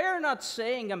 They're not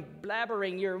saying and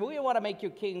blabbering, we want to make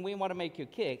you king, we want to make you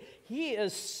king. He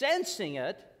is sensing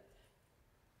it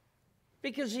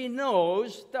because he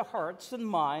knows the hearts and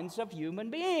minds of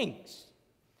human beings.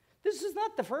 This is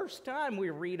not the first time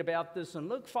we read about this. In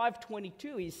Luke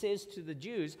 5:22, he says to the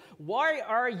Jews, why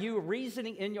are you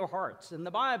reasoning in your hearts? In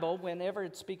the Bible, whenever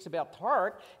it speaks about the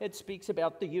heart, it speaks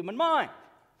about the human mind.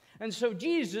 And so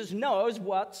Jesus knows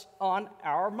what's on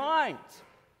our minds.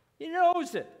 He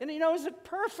knows it, and he knows it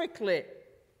perfectly.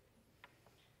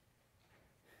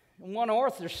 One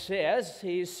author says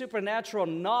his supernatural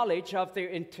knowledge of their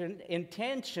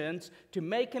intentions to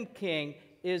make him king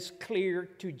is clear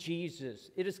to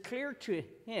Jesus. It is clear to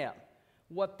him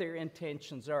what their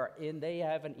intentions are, and they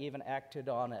haven't even acted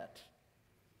on it.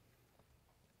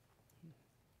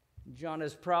 John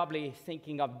is probably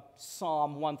thinking of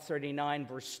Psalm 139,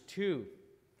 verse 2.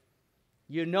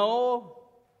 You know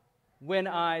when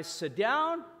I sit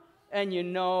down, and you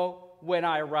know when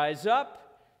I rise up.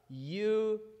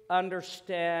 You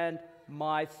understand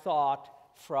my thought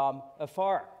from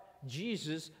afar.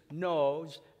 Jesus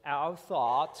knows our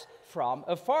thoughts from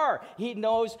afar. He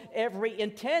knows every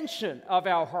intention of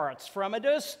our hearts from a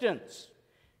distance.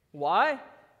 Why?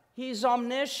 He's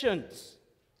omniscient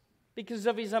because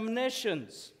of his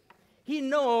omniscience. He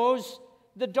knows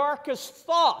the darkest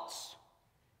thoughts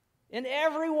in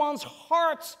everyone's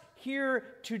hearts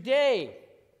here today.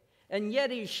 And yet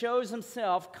he shows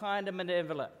himself kind of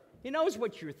benevolent. He knows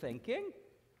what you're thinking.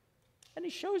 And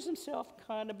he shows himself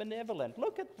kind of benevolent.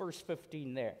 Look at verse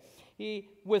 15 there. He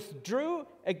withdrew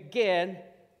again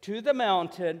to the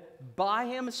mountain by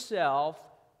himself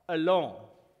alone.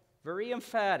 Very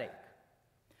emphatic.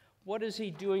 What is he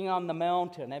doing on the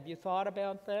mountain? Have you thought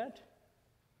about that?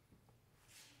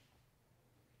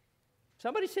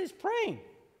 Somebody says praying.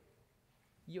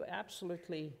 You're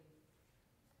absolutely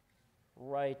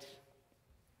right.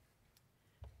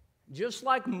 Just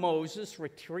like Moses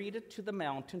retreated to the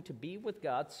mountain to be with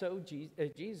God, so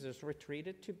Jesus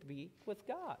retreated to be with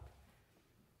God.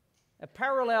 A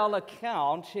parallel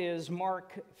account is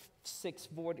Mark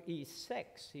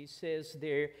 6:46. He says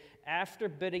there, after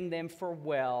bidding them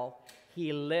farewell,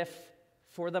 he left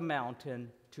for the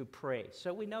mountain to pray.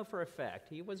 So we know for a fact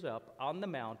he was up on the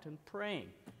mountain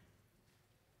praying.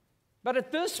 But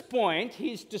at this point,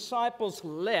 his disciples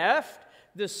left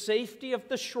the safety of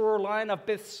the shoreline of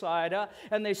Bethsaida,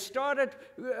 and they started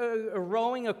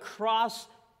rowing across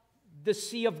the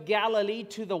Sea of Galilee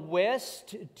to the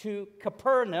west, to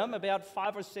Capernaum, about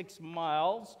 5 or 6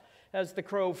 miles as the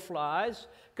crow flies.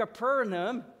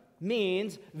 Capernaum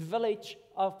means village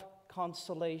of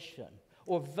consolation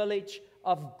or village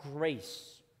of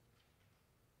grace.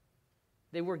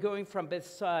 They were going from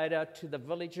Bethsaida to the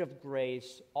village of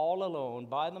grace, all alone,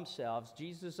 by themselves,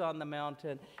 Jesus on the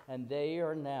mountain, and they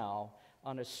are now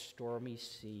on a stormy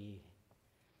sea.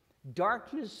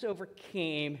 Darkness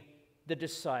overcame the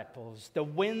disciples. The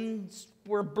winds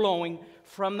were blowing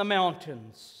from the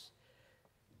mountains.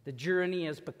 The journey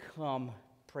has become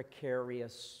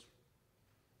precarious.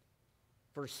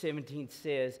 Verse 17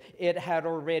 says, it had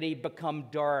already become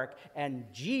dark, and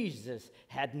Jesus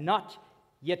had not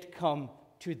yet come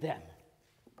to them.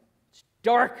 It's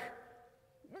dark.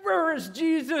 Where is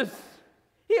Jesus?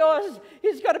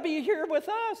 He's got to be here with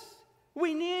us.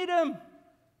 We need him.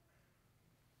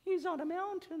 He's on a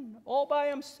mountain all by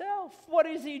himself. What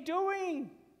is he doing?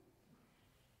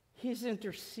 He's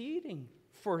interceding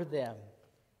for them.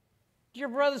 Dear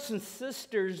brothers and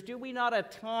sisters, do we not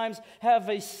at times have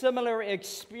a similar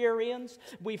experience?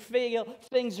 We feel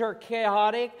things are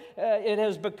chaotic. It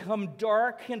has become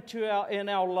dark in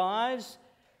our lives.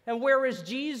 And where is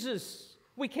Jesus?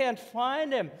 We can't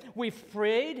find him. We've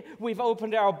prayed, we've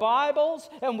opened our Bibles,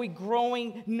 and we're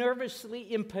growing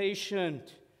nervously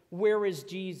impatient. Where is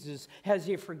Jesus? Has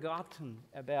he forgotten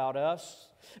about us?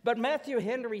 But Matthew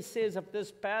Henry says of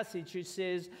this passage, he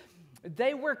says,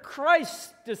 they were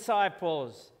Christ's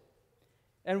disciples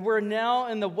and were now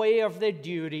in the way of their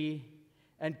duty,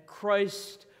 and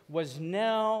Christ was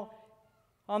now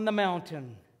on the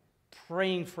mountain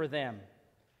praying for them.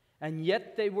 And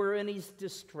yet they were in his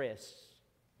distress.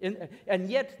 And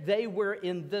yet they were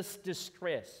in this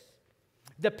distress.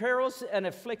 The perils and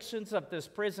afflictions of this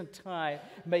present time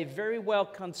may very well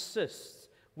consist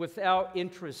with our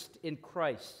interest in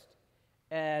Christ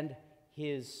and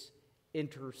his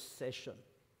intercession.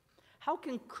 How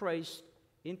can Christ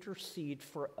intercede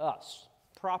for us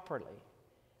properly?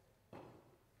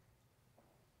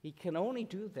 He can only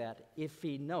do that if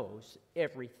he knows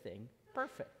everything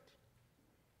perfect.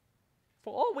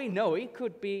 For all we know, he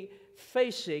could be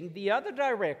facing the other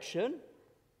direction.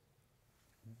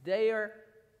 They are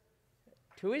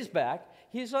to his back.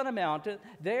 He's on a mountain.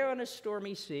 They're on a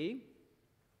stormy sea.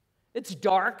 It's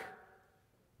dark.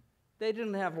 They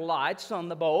didn't have lights on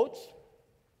the boats.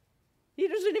 He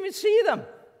doesn't even see them.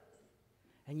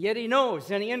 And yet he knows,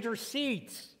 and he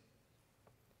intercedes.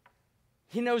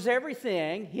 He knows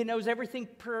everything. He knows everything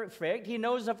perfect. He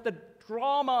knows of the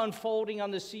drama unfolding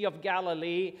on the Sea of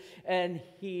Galilee, and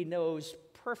he knows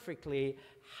perfectly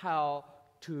how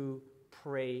to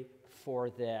pray for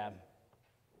them.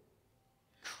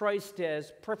 Christ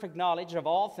has perfect knowledge of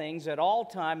all things at all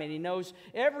time, and he knows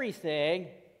everything,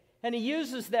 and he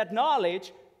uses that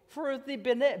knowledge for the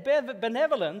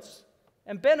benevolence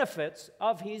and benefits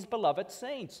of his beloved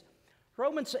saints.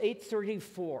 Romans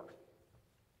 8:34.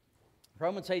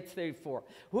 Romans 8:34.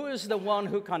 Who is the one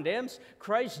who condemns?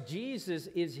 Christ Jesus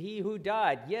is he who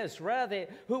died. Yes, rather,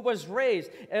 who was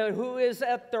raised, who is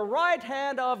at the right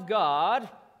hand of God,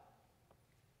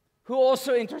 who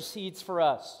also intercedes for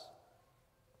us.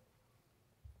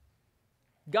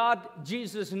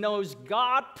 Jesus knows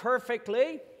God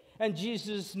perfectly, and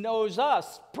Jesus knows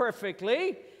us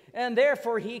perfectly, and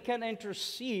therefore he can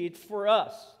intercede for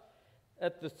us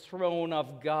at the throne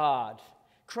of God.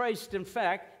 Christ, in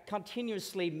fact,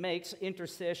 continuously makes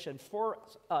intercession for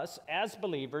us as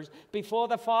believers before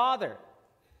the Father.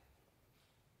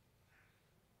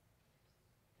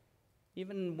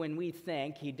 Even when we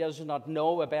think he does not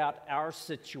know about our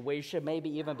situation, maybe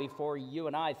even before you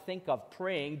and I think of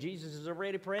praying, Jesus is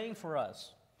already praying for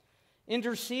us,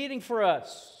 interceding for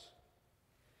us.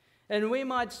 And we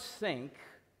might think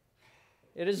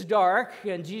it is dark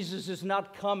and Jesus has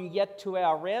not come yet to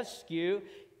our rescue.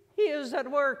 He is at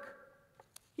work.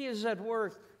 He is at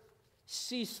work,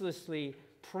 ceaselessly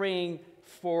praying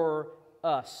for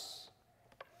us.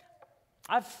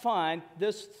 I find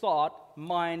this thought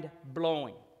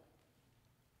mind-blowing.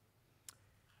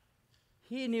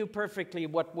 He knew perfectly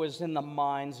what was in the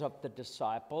minds of the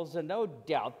disciples, and no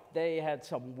doubt they had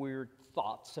some weird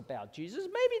thoughts about Jesus.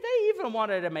 Maybe they even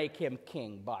wanted to make him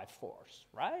king by force,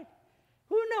 right?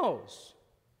 Who knows?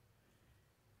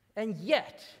 And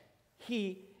yet,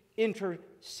 he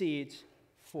intercedes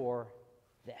for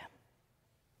them.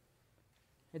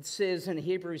 It says in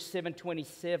Hebrews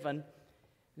 7:27,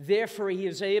 therefore he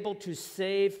is able to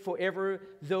save forever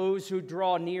those who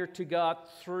draw near to God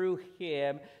through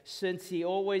him, since he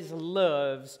always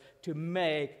loves to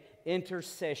make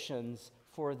intercessions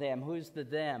for them. Who's the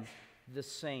them? The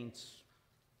saints.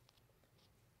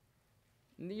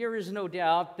 There is no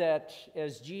doubt that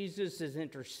as Jesus is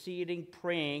interceding,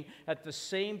 praying, at the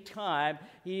same time,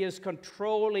 he is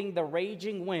controlling the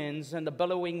raging winds and the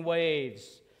billowing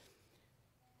waves.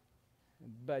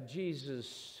 But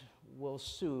Jesus will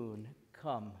soon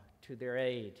come to their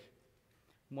aid.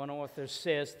 One author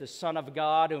says, the Son of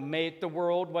God who made the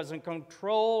world was in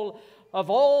control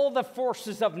of all the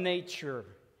forces of nature.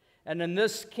 And in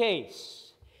this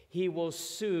case, he will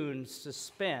soon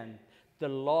suspend the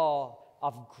law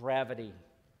of gravity.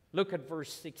 Look at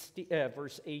verse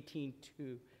 18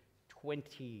 to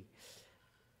 20.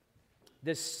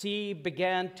 The sea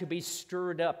began to be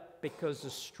stirred up because a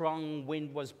strong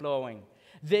wind was blowing.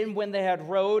 Then when they had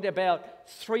rowed about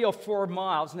 3 or 4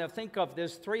 miles, now think of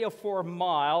this, 3 or 4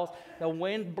 miles, the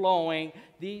wind blowing,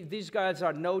 these guys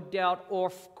are no doubt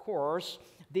off course.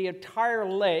 The entire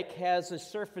lake has a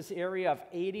surface area of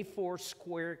 84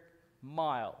 square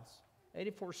miles.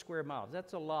 84 square miles,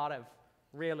 that's a lot of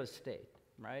real estate,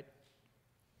 right?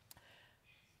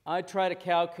 I try to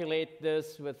calculate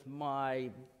this with my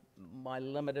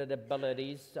limited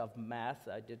abilities of math.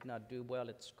 I did not do well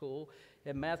at school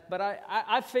in math, but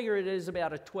I figure it is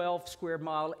about a 12 square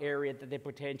mile area that they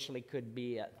potentially could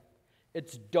be in.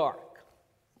 It's dark.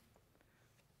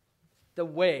 The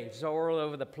waves are all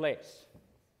over the place.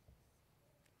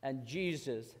 And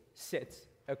Jesus sets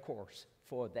a course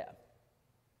for them.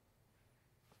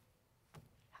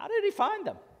 How did he find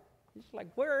them? He's like,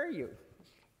 where are you?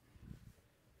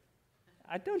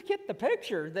 I don't get the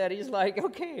picture that he's like,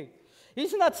 okay,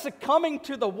 he's not succumbing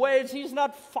to the waves. He's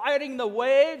not fighting the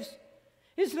waves.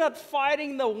 He's not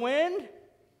fighting the wind.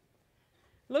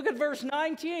 Look at verse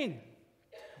 19.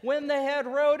 When they had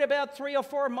rowed about 3 or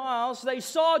 4 miles, they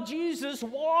saw Jesus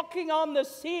walking on the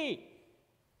sea.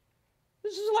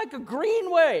 This is like a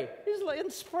greenway. He's like in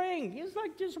spring. He's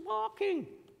like just walking.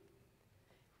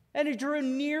 And he drew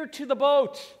near to the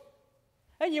boat.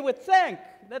 And you would think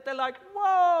that they're like,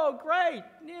 whoa, great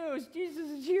news, Jesus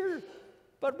is here.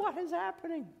 But what is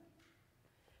happening?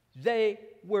 They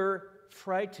were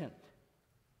frightened.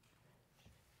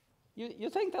 You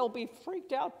think they'll be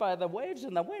freaked out by the waves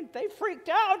and the wind. They freaked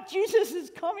out. Jesus is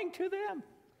coming to them.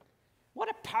 What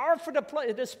a powerful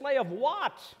display of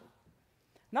what?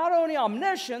 Not only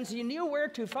omniscience, he knew where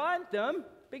to find them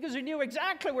because he knew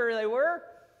exactly where they were.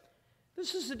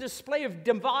 This is a display of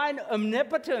divine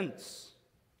omnipotence.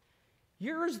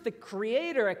 Here's the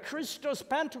Creator, a Christos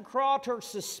Pantokrator,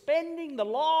 suspending the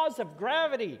laws of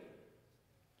gravity.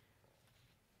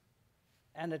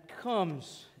 And it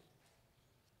comes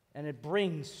and it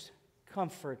brings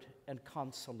comfort and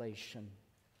consolation.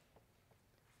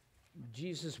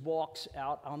 Jesus walks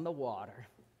out on the water.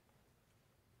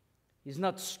 He's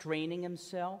not straining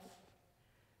himself.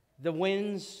 The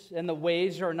winds and the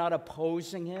waves are not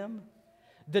opposing him.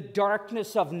 The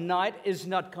darkness of night is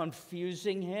not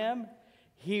confusing him.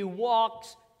 He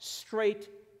walks straight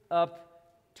up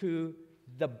to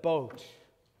the boat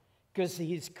because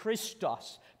he's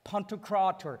Christos,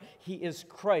 Pantokrator. He is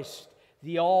Christ,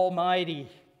 the Almighty.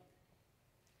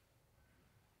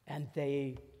 And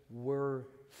they were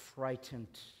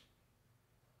frightened.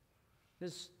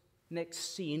 This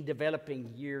next scene developing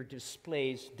here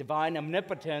displays divine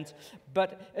omnipotence,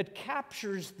 but it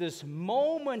captures this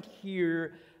moment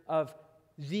here of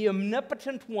the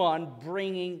omnipotent one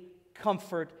bringing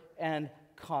comfort and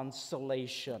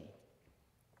consolation.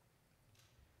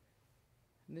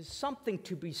 There's something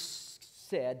to be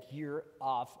said here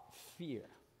of fear,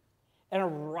 and a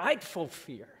rightful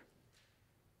fear.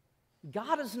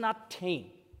 God is not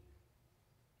tame.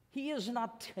 He is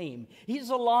not tame. He's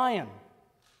a lion,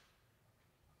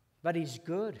 but he's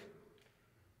good.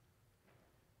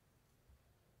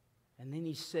 And then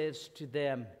he says to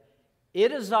them,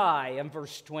 "It is I," in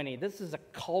verse 20. This is a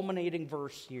culminating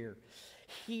verse here.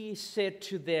 He said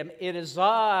to them, "It is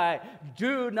I,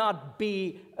 do not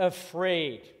be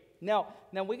afraid." Now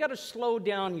we got to slow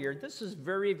down here. This is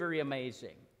very, very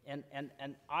amazing. And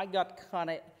I got kind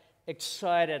of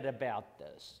excited about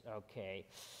this, okay?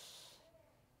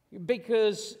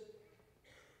 Because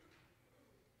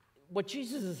what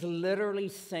Jesus is literally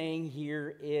saying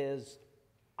here is,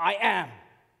 I am.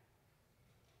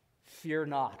 Fear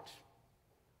not.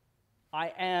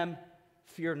 I am,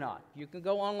 fear not. You can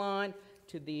go online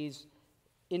to these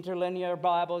interlinear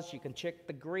Bibles. You can check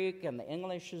the Greek, and the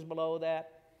English is below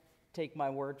that. Take my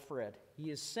word for it.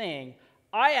 He is saying,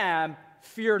 I am,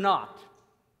 fear not.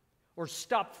 Or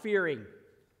stop fearing.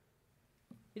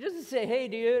 He doesn't say, hey,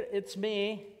 dude, it's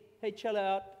me. Hey, chill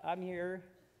out. I'm here.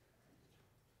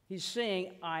 He's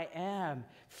saying, I am,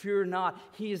 fear not.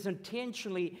 He is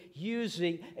intentionally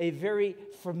using a very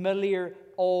familiar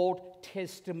Old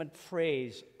Testament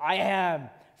phrase. I am,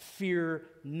 fear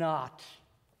not.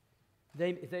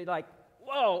 They like,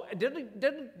 whoa,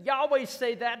 didn't Yahweh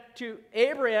say that to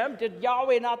Abraham? Did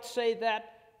Yahweh not say that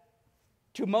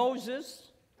to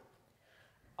Moses?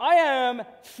 I am,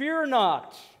 fear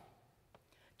not.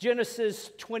 Genesis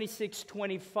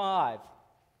 26:25.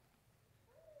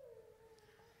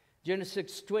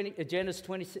 Genesis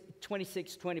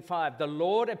 26:25. The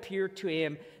Lord appeared to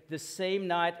him the same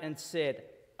night and said,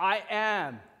 I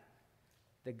am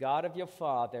the God of your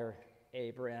father,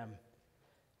 Abraham.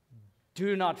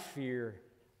 Do not fear.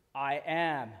 I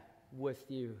am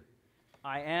with you.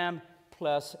 I am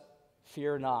plus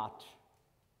fear not.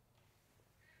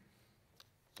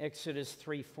 Exodus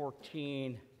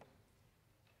 3:14.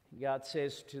 God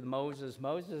says to Moses,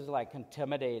 Moses is like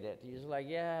intimidated. He's like,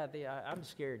 yeah, I'm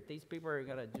scared. These people are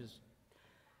going to just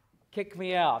kick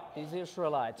me out. These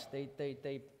Israelites, they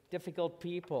difficult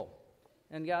people.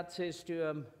 And God says to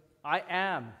him, I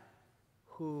am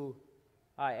who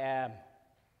I am.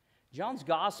 John's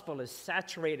gospel is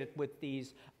saturated with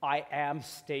these I am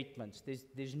statements.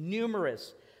 There's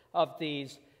numerous of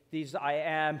these I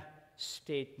am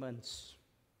statements.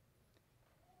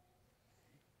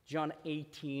 John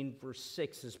 18, verse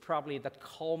 6 is probably the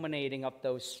culminating of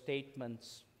those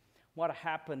statements. What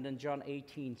happened in John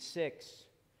 18:6?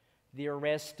 The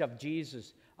arrest of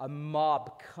Jesus. A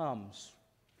mob comes,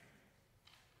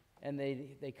 and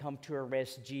they come to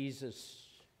arrest Jesus,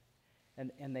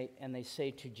 and they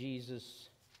say to Jesus,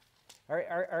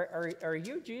 "Are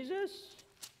you Jesus?"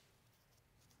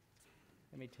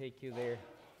 Let me take you there.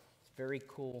 It's very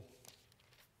cool.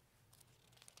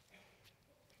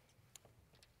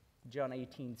 John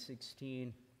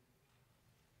 18:16.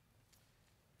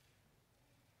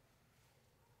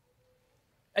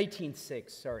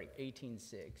 Sorry,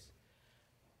 18:6.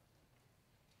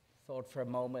 Thought for a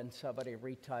moment somebody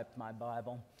retyped my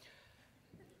Bible.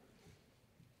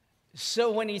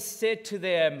 So when he said to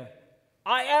them,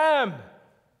 I am,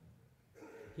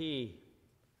 he.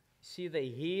 See, the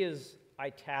he is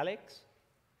italics,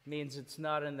 means it's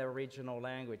not in the original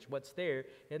language. What's there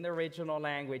in the original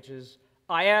language is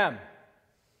I am.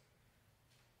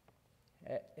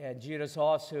 And Judas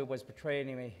also, who was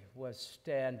betraying me, was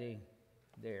standing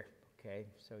there. Okay,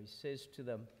 so he says to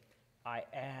them, I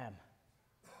am.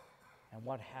 And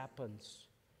what happens?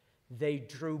 They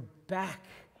drew back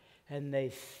and they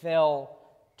fell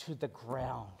to the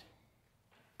ground.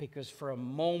 Because for a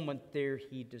moment there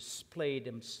he displayed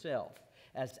himself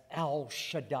as El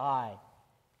Shaddai,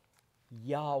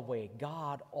 Yahweh,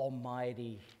 God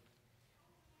Almighty.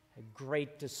 A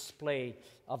great display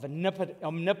of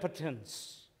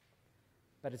omnipotence,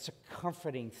 but it's a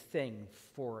comforting thing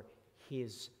for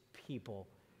his people.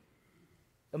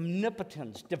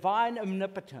 Omnipotence, divine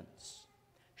omnipotence,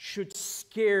 should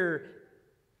scare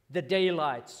the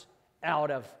daylights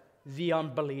out of the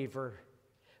unbeliever.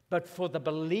 But for the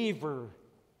believer,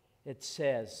 it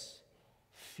says,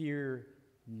 fear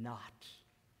not.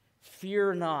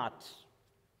 Fear not.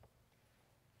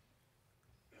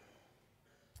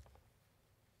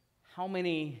 How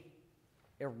many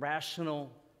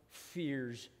irrational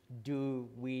fears do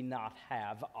we not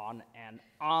have on an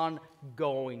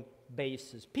ongoing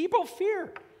basis? People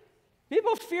fear.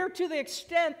 People fear to the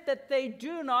extent that they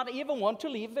do not even want to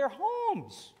leave their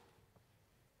homes.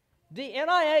 The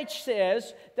NIH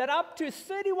says that up to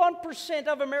 31%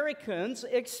 of Americans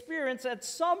experience at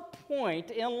some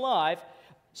point in life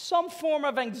some form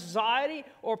of anxiety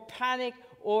or panic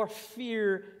or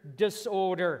fear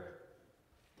disorder,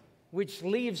 which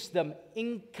leaves them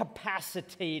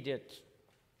incapacitated.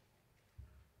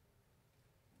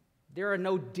 There are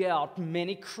no doubt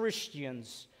many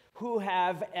Christians who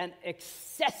have an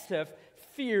excessive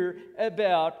fear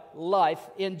about life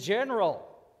in general.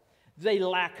 They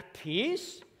lack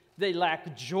peace, they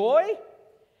lack joy,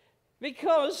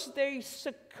 because they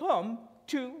succumb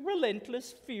to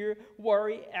relentless fear,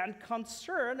 worry, and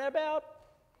concern about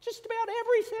just about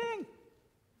everything.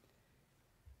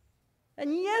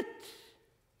 And yet,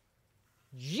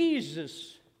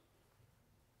 Jesus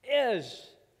is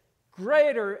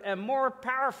greater and more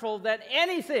powerful than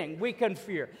anything we can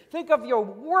fear. Think of your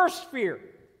worst fear.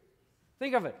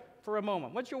 Think of it for a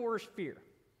moment. What's your worst fear?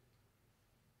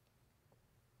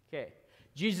 Okay,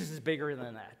 Jesus is bigger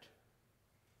than that.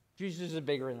 Jesus is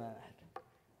bigger than that.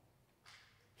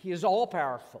 He is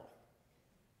all-powerful.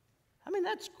 I mean,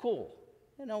 that's cool.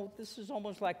 You know, this is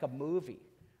almost like a movie,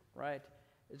 right?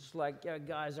 It's like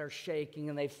guys are shaking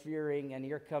and they're fearing, and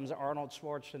here comes Arnold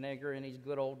Schwarzenegger in his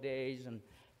good old days and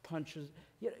punches.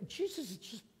 You know, Jesus is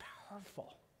just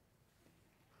powerful.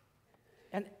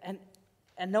 And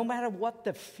no matter what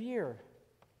the fear,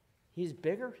 he's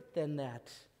bigger than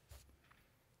that.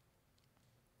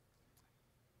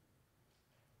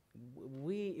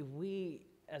 We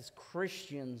as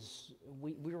Christians,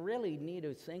 we really need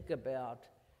to think about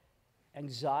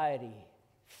anxiety,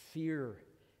 fear,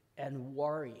 and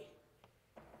worry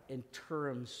in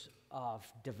terms of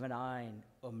divine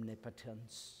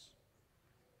omnipotence.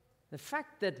 The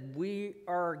fact that we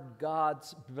are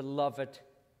God's beloved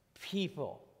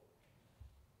people,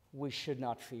 we should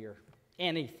not fear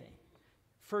anything.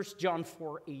 1 John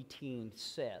 4:18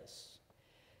 says,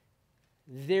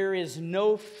 "There is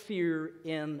no fear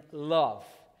in love,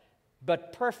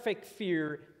 but perfect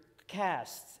fear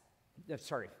casts,"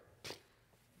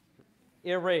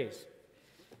 erase.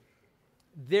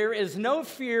 "There is no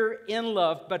fear in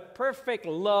love, but perfect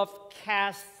love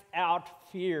casts out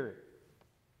fear."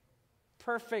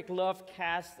 Perfect love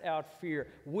casts out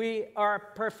fear. We are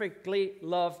perfectly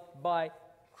loved by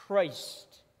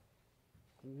Christ.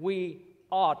 We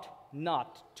ought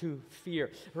not to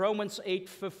fear. Romans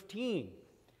 8:15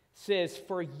 says,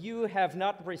 "For you have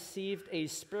not received a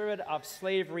spirit of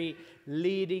slavery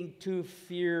leading to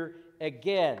fear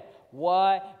again."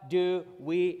 Why do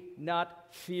we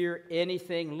not fear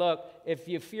anything? Look, if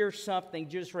you fear something,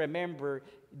 just remember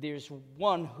there's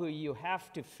one who you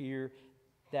have to fear,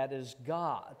 that is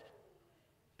God,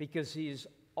 because he's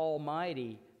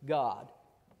Almighty God,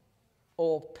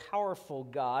 all-powerful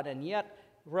God, and yet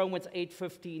Romans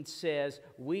 8:15 says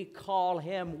we call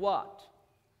him what?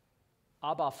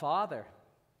 Abba, Father.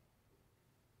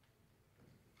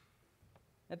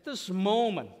 At this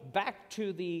moment, back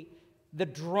to the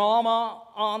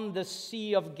drama on the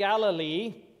Sea of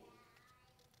Galilee.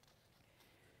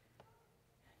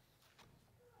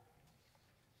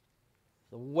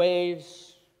 The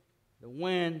waves, the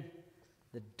wind,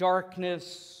 the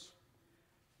darkness,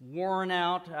 worn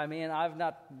out. I mean, I've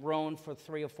not rowed for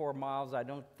 3 or 4 miles. I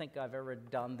don't think I've ever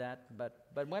done that.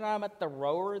 But when I'm at the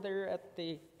rower there at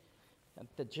the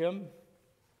gym,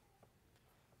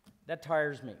 that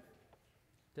tires me.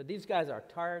 So these guys are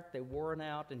tired, they're worn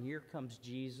out, and here comes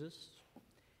Jesus.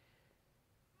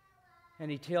 And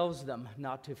he tells them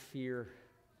not to fear.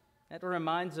 That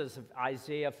reminds us of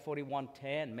Isaiah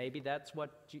 41:10. Maybe that's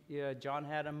what John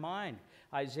had in mind.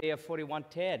 Isaiah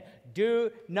 41:10.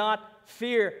 "Do not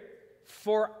fear,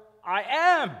 for I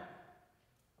am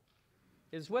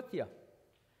is with you.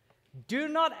 Do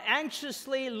not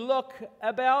anxiously look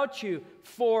about you,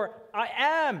 for I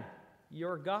am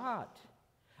your God.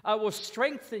 I will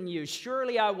strengthen you.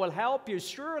 Surely I will help you.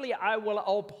 Surely I will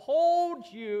uphold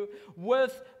you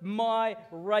with my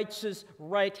righteous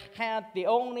right hand." The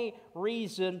only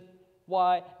reason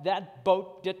why that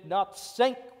boat did not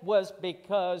sink was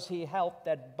because he held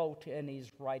that boat in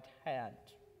his right hand.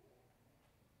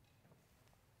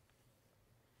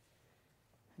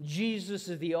 Jesus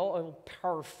is the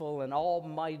all-powerful and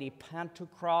almighty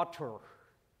Pantokrator.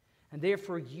 And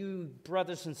therefore, you,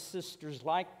 brothers and sisters,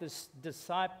 like the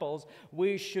disciples,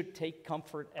 we should take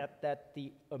comfort at that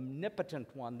the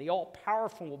omnipotent one, the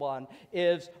all-powerful one,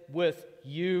 is with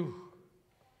you.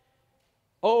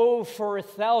 "Oh, for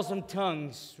 1,000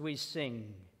 tongues," we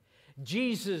sing.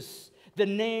 Jesus, the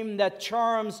name that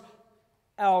charms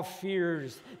our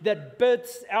fears, that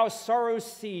bids our sorrows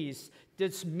cease,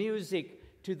 its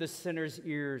music to the sinner's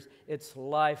ears, its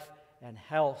life and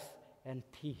health and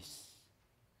peace.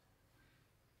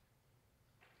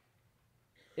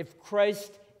 If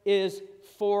Christ is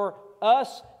for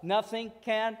us, nothing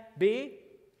can be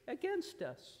against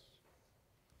us.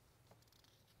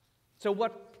 So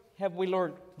what have we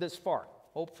learned this far?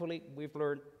 Hopefully we've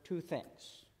learned two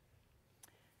things.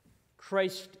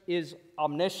 Christ is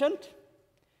omniscient.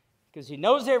 Because he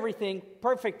knows everything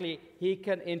perfectly, he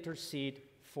can intercede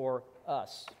for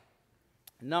us.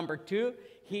 Number two,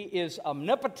 he is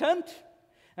omnipotent.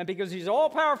 And because he's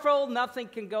all-powerful, nothing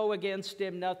can go against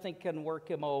him. Nothing can work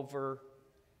him over.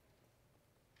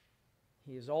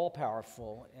 He is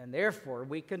all-powerful. And therefore,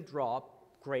 we can draw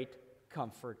great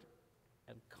comfort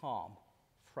and calm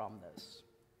from this.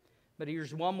 But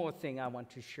here's one more thing I want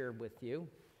to share with you.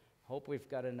 Hope we've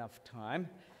got enough time.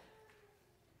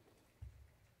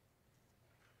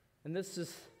 And this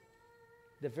is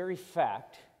the very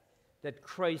fact that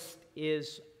Christ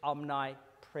is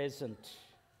omnipresent.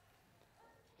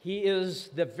 He is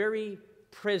the very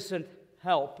present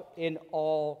help in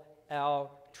all our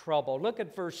trouble. Look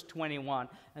at verse 21,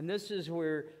 and this is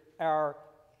where our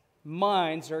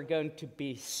minds are going to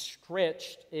be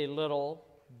stretched a little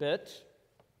bit,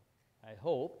 I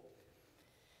hope.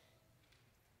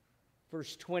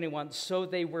 Verse 21, so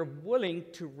they were willing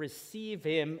to receive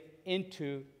him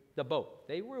into the boat.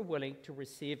 They were willing to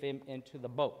receive him into the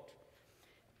boat.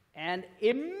 And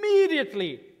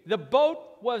immediately the boat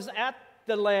was at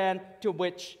the land to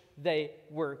which they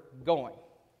were going.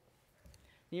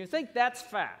 You think that's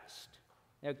fast,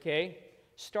 okay?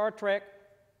 Star Trek,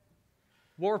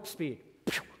 warp speed.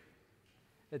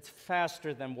 It's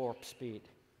faster than warp speed.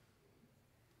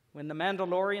 When the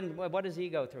Mandalorian, what does he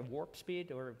go through? Warp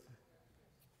speed or...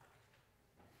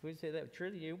 Would you say that?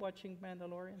 Truly, you watching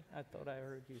Mandalorian? I thought I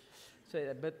heard you say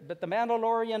that. But the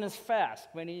Mandalorian is fast.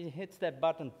 When he hits that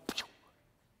button,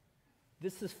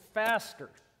 this is faster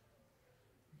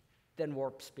than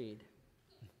warp speed.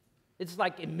 It's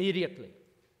like immediately.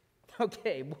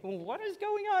 Okay, what is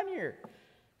going on here?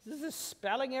 Is this a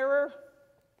spelling error?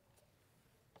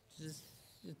 Is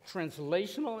this a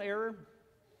translational error?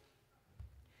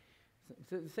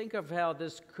 Think of how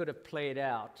this could have played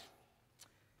out.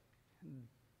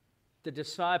 The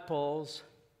disciples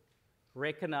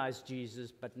recognized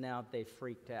Jesus, but now they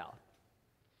freaked out.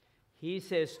 He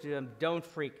says to them, don't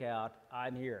freak out,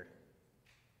 I'm here.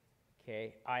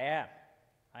 Okay, I am.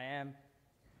 I am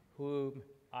whom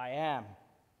I am.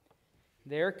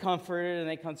 They're comforted and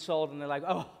they console and they're like,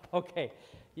 oh, okay.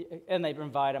 And they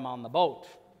invite him on the boat.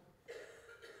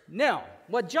 Now,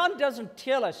 what John doesn't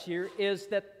tell us here is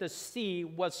that the sea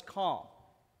was calm.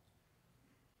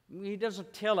 He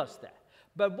doesn't tell us that.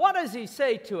 But what does he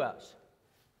say to us?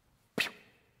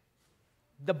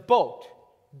 The boat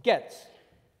gets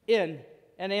in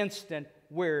an instant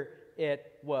where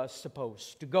it was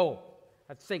supposed to go.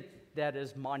 I think that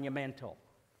is monumental.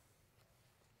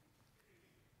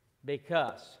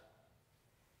 Because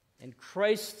in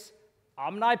Christ's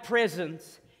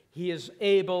omnipresence, he is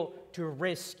able to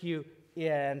rescue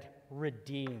and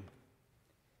redeem.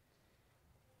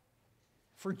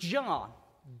 For John,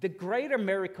 the greater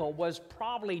miracle was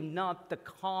probably not the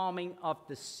calming of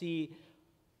the sea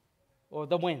or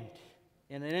the wind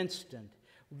in an instant.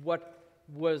 What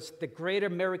was the greater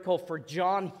miracle for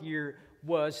John here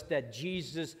was that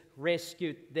Jesus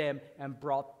rescued them and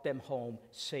brought them home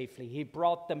safely. He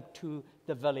brought them to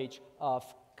the village of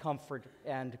comfort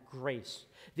and grace.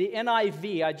 The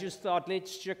NIV, I just thought,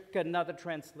 let's check another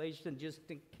translation just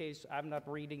in case I'm not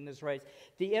reading this right.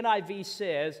 The NIV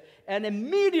says, and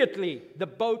immediately the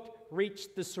boat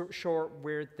reached the shore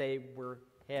where they were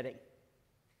heading.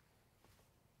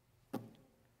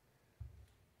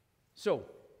 So,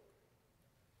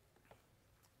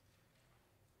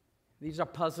 these are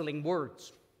puzzling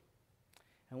words.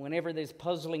 And whenever there's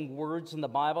puzzling words in the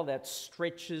Bible that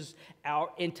stretches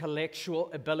our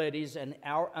intellectual abilities and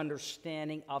our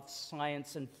understanding of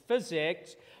science and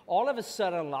physics, all of a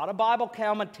sudden, a lot of Bible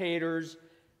commentators,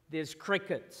 there's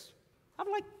crickets. I'm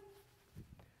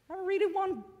reading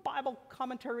one Bible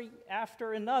commentary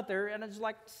after another, and it's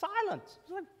like silence.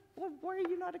 It's like, well, why are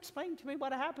you not explaining to me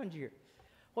what happened here?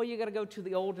 Well, you got to go to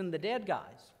the old and the dead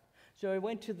guys. So I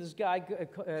went to this guy,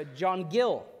 John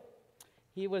Gill.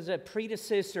 He was a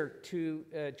predecessor to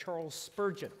Charles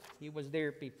Spurgeon. He was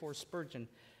there before Spurgeon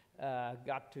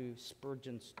got to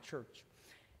Spurgeon's church.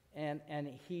 And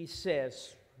he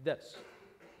says this,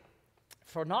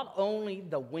 for not only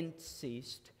the wind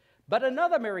ceased, but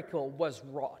another miracle was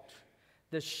wrought.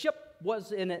 The ship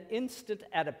was in an instant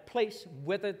at a place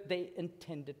whither they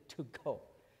intended to go.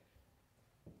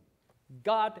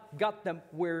 God got them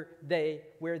where they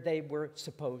were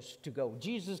supposed to go.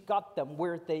 Jesus got them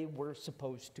where they were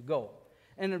supposed to go.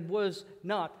 And it was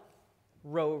not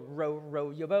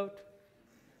row your boat.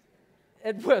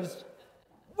 It was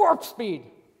warp speed.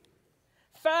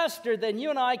 Faster than you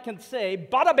and I can say,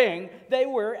 bada bing, they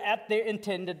were at their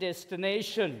intended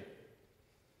destination.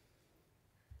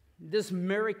 This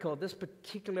miracle, this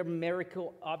particular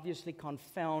miracle, obviously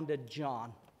confounded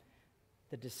John,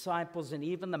 the disciples, and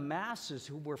even the masses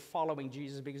who were following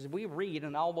Jesus, because we read,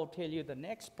 and I will tell you the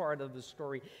next part of the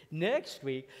story next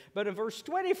week, but in verse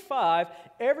 25,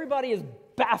 everybody is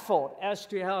baffled as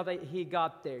to how he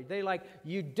got there. They're like,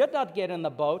 you did not get in the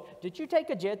boat. Did you take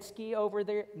a jet ski over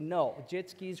there? No, jet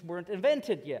skis weren't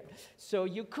invented yet, so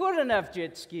you couldn't have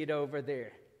jet skied over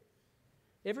there.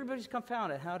 Everybody's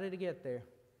confounded. How did he get there?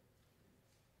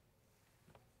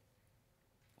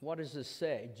 What does this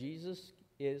say? Jesus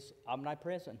is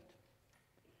omnipresent.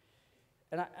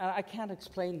 And I can't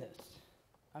explain this.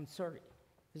 I'm sorry.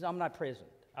 He's omnipresent.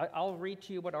 I'll read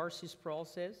to you what R.C. Sproul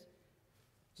says.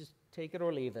 Just take it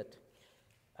or leave it.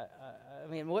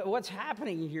 I mean, what's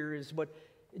happening here is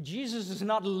Jesus is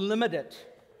not limited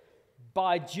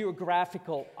by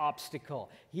geographical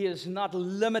obstacle. He is not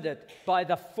limited by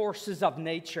the forces of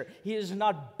nature. He is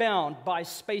not bound by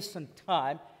space and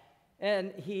time.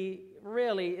 And he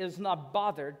really is not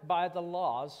bothered by the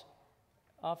laws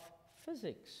of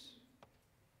physics.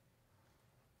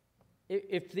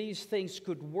 If these things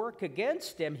could work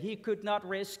against him, he could not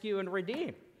rescue and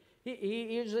redeem.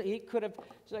 He could have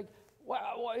said,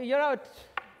 well,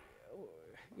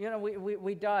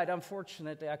 we died.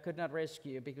 Unfortunately, I could not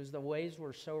rescue you because the waves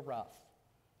were so rough.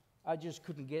 I just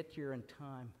couldn't get here in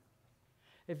time.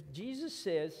 If Jesus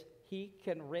says he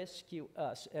can rescue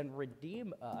us and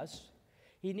redeem us,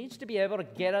 he needs to be able to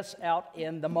get us out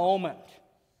in the moment.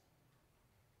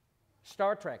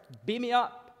 Star Trek, beam me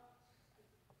up.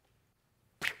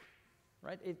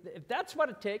 Right? If that's what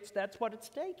it takes, that's what it's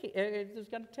going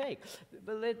to take.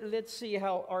 But let's see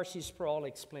how R.C. Sproul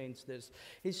explains this.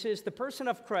 He says, the person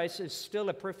of Christ is still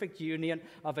a perfect union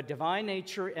of a divine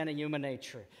nature and a human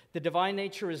nature. The divine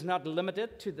nature is not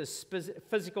limited to the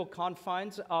physical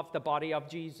confines of the body of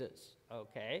Jesus.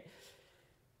 Okay?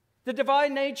 The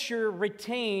divine nature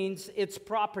retains its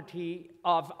property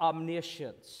of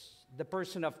omniscience. The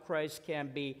person of Christ can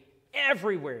be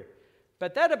everywhere.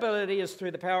 But that ability is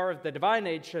through the power of the divine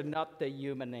nature, not the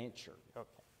human nature.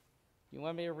 Okay. You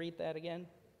want me to read that again?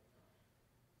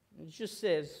 It just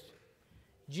says,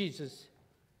 Jesus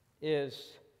is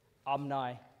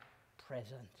omnipresent.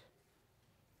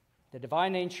 The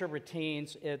divine nature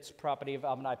retains its property of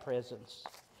omnipresence.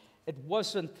 It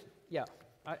wasn't,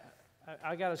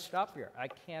 I got to stop here. I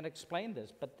can't explain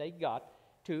this, but they got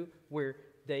to where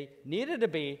they needed to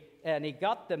be, and he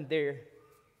got them there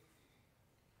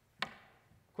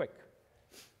quick.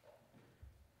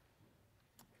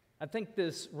 I think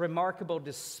this remarkable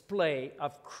display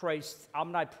of Christ's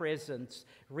omnipresence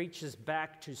reaches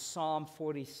back to Psalm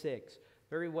 46,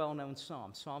 very well-known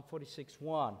psalm, Psalm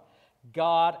 46:1.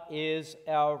 God is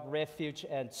our refuge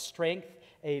and strength,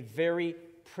 a very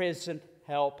present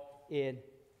help in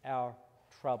our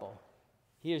trouble.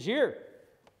 He is here.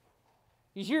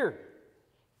 He's here.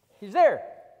 He's there.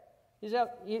 He's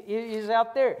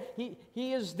out there.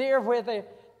 He is there where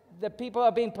the people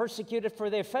are being persecuted for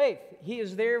their faith. He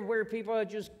is there where people are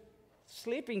just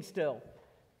sleeping still.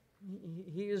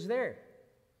 He is there.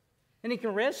 And he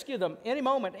can rescue them any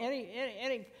moment,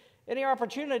 any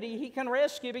opportunity he can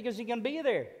rescue because he can be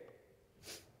there.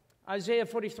 Isaiah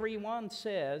 43:1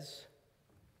 says,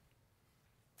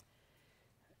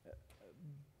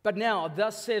 but now,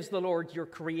 thus says the Lord, your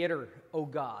creator, O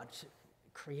God.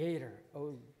 Creator,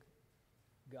 O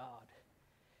God.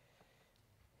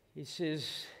 He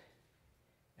says,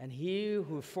 and he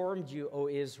who formed you, O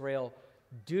Israel,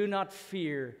 do not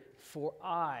fear, for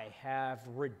I have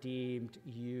redeemed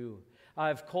you. I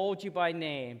have called you by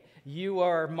name. You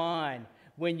are mine.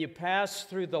 When you pass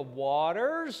through the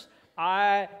waters,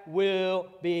 I will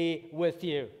be with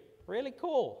you. Really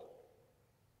cool.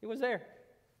 He was there.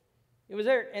 He was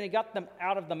there, and he got them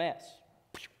out of the mess.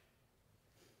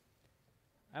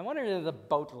 I wondered if the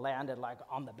boat landed like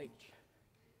on the beach.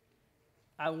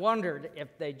 I wondered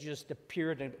if they just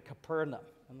appeared in Capernaum.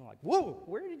 I'm like, whoa,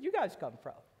 where did you guys come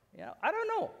from? I don't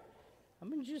know. I'm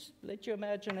going to just let your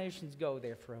imaginations go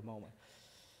there for a moment.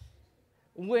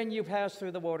 When you pass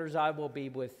through the waters, I will be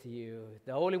with you.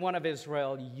 The Holy One of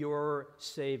Israel, your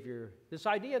Savior. This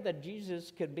idea that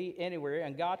Jesus can be anywhere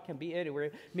and God can be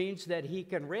anywhere means that he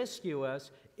can rescue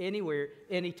us anywhere,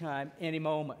 anytime, any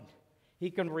moment.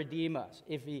 He can redeem us.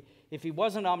 If he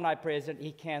wasn't omnipresent,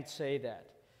 he can't say that.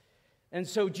 And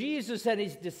so Jesus and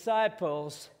his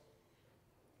disciples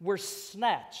were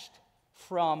snatched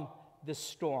from the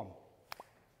storm.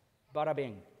 Bada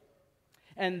bing.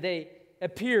 And they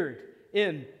appeared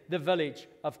in the village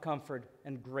of comfort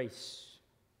and grace.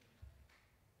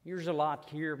 Here's a lot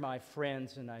here, my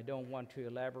friends, and I don't want to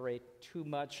elaborate too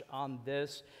much on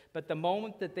this, but the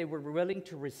moment that they were willing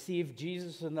to receive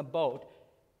Jesus in the boat,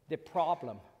 the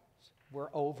problems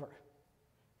were over.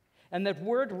 And that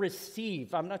word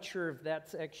receive, I'm not sure if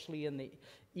that's actually in the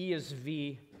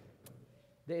ESV.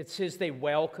 It says they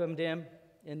welcomed him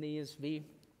in the ESV.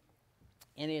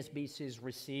 NASB says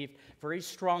received. Very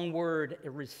strong word,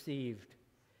 received.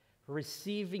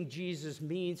 Receiving Jesus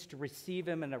means to receive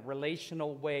him in a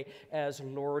relational way as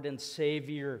Lord and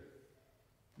Savior.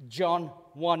 John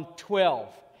 1:12.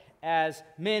 As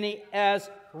many as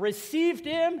received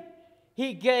him,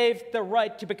 he gave the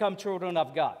right to become children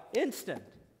of God. Instant.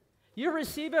 You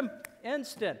receive him,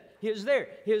 instant. He is there.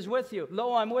 He is with you.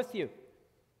 Lo, I'm with you.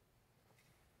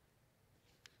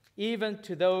 Even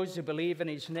to those who believe in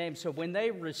his name. So when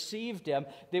they received him,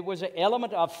 there was an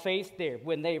element of faith there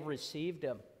when they received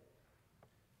him.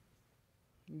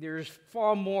 There's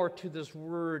far more to this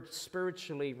word,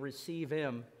 spiritually, receive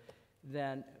him,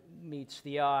 than meets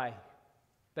the eye.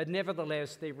 But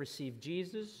nevertheless, they received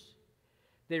Jesus.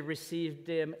 They received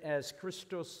him as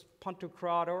Christos,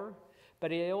 Pantokrator. But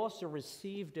they also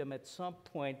received him at some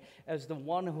point as the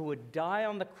one who would die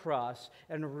on the cross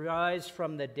and rise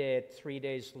from the dead 3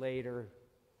 days later.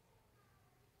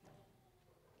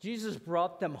 Jesus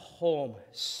brought them home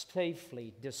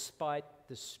safely despite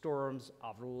the storms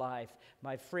of life.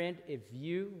 My friend, if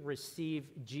you receive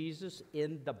Jesus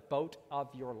in the boat of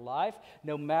your life,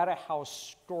 no matter how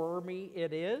stormy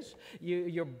it is,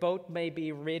 your boat may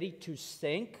be ready to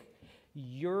sink,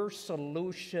 your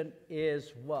solution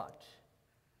is what?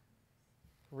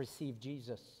 Receive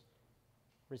Jesus.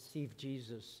 Receive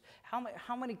Jesus.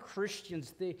 How many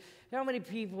Christians, how many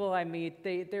people I meet,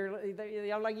 they're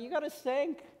like, you got to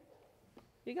sink.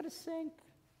 You got to sink.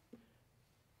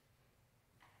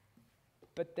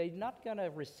 But they're not going to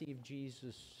receive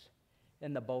Jesus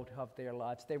in the boat of their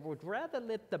lives. They would rather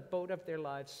let the boat of their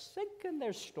lives sink in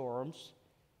their storms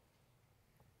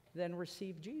than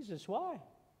receive Jesus. Why?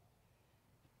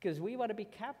 Because we want to be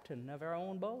captain of our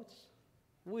own boats.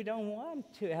 We don't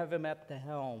want to have him at the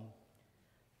helm.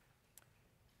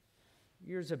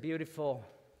 Here's a beautiful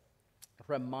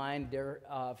reminder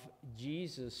of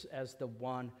Jesus as the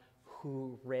one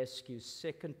who rescues.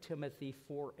 2 Timothy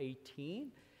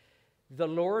 4:18. The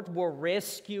Lord will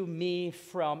rescue me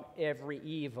from every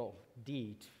evil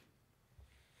deed.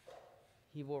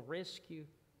 He will rescue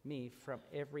me from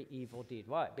every evil deed.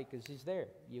 Why? Because he's there.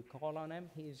 You call on him,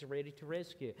 he's ready to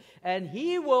rescue. And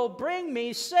he will bring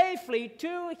me safely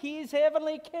to his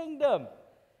heavenly kingdom.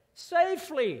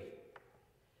 Safely.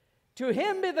 To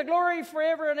him be the glory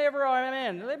forever and ever.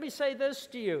 Amen. Let me say this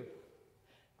to you.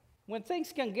 When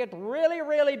things can get really,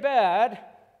 really bad,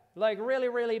 like really,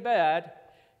 really bad,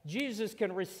 Jesus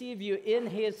can receive you in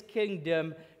his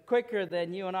kingdom quicker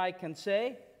than you and I can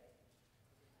say,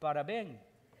 bada bing.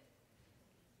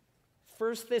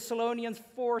 1 Thessalonians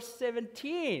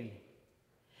 4:17.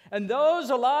 And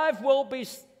those alive will be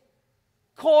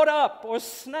caught up or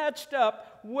snatched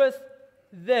up with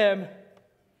them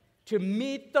to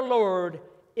meet the Lord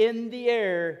in the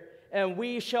air, and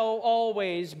we shall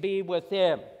always be with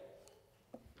him.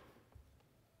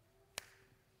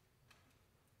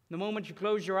 The moment you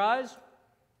close your eyes,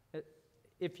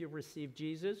 if you receive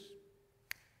Jesus,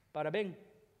 bada bing,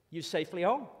 you're safely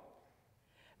home.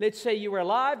 Let's say you were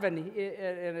alive, and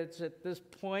it's at this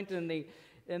point in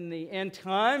the end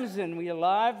times, and we're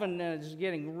alive, and it's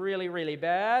getting really, really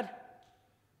bad.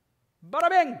 Bada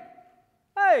bing!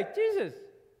 Hey, Jesus!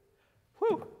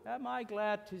 Whew! Am I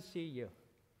glad to see you?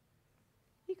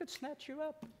 He could snatch you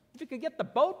up. If you could get the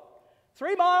boat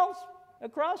 3 miles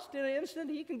across in an instant,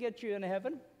 he can get you in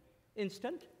heaven.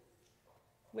 Instant.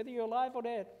 Whether you're alive or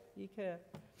dead, he can.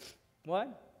 Why?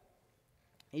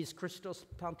 He's Christos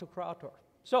Pantokrator.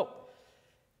 So,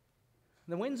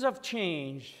 the winds of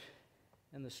change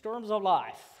and the storms of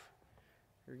life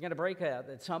are going to break out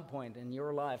at some point in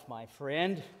your life, my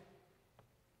friend.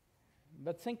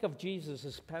 But think of Jesus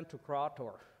as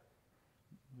Pantokrator.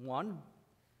 One,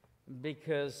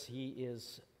 because he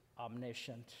is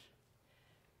omniscient.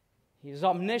 He's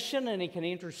omniscient and he can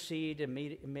intercede and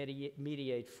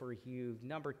mediate for you.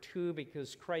 Number two,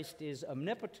 because Christ is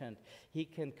omnipotent, he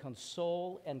can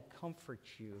console and comfort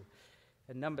you.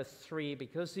 And number three,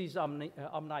 because he's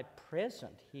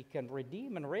omnipresent, he can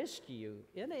redeem and rescue you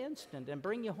in an instant and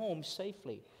bring you home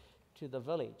safely to the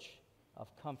village of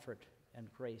comfort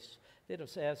and grace. Let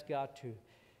us ask God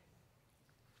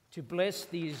to bless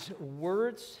these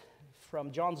words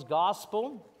from John's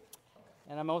Gospel.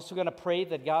 And I'm also going to pray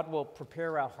that God will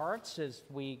prepare our hearts as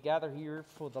we gather here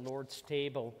for the Lord's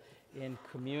table in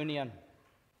communion.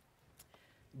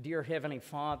 Dear Heavenly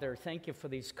Father, thank you for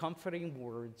these comforting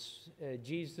words.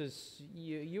 Jesus,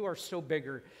 you are so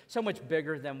much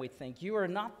bigger than we think. You are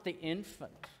not the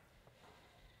infant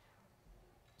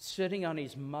sitting on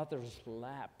his mother's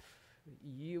lap.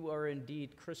 You are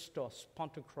indeed Christos,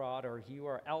 Pantokrator. You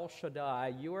are El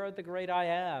Shaddai. You are the great I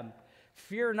am.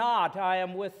 Fear not, I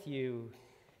am with you.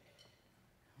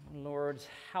 Lord,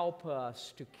 help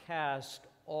us to cast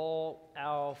all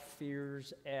our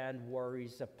fears and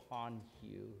worries upon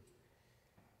you.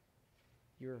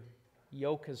 Your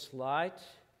yoke is light,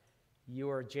 you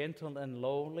are gentle and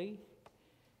lowly,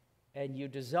 and you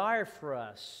desire for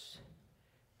us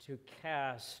to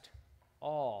cast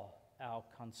all our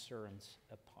concerns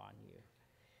upon you.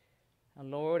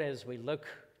 And Lord, as we look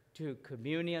to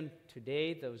communion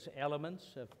today, those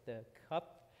elements of the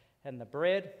cup and the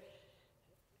bread,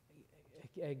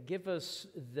 give us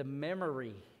the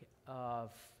memory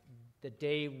of the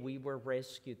day we were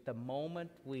rescued, the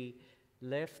moment we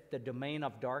left the domain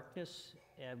of darkness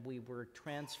and we were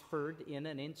transferred in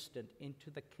an instant into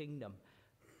the kingdom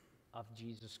of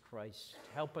Jesus Christ.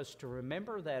 Help us to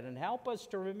remember that, and help us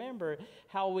to remember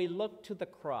how we look to the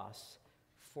cross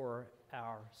for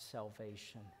our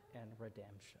salvation and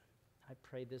redemption. I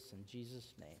pray this in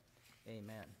Jesus' name.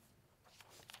 Amen.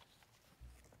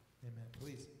 Amen.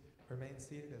 Please remain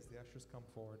seated as the ushers come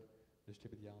forward to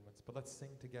distribute the elements. But let's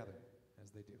sing together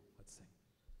as they do. Let's sing.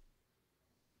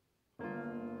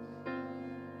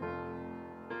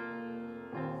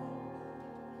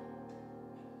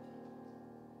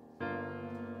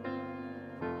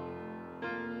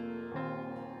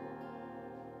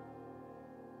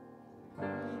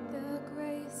 The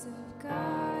grace of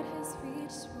God has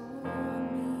reached for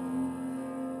me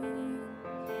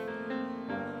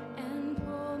and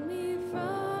pulled me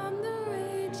from the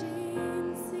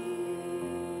raging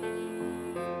sea,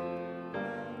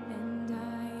 and I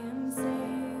am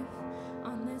safe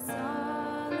on the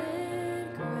solid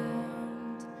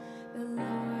ground. The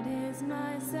Lord is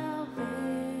my salvation.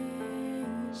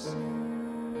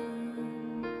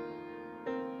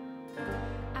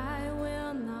 I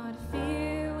will not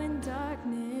fear when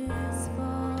darkness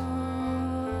falls.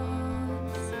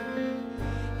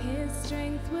 His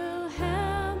strength will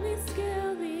help me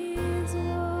scale these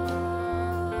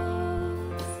walls.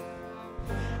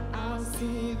 I'll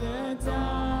see the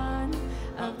dawn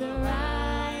of the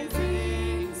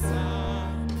rising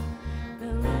sun.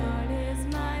 The Lord is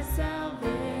my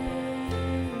salvation.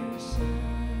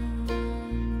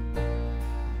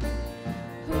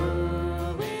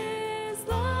 Who is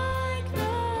like the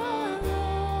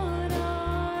Lord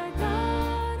our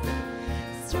God,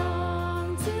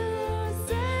 strong to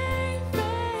save,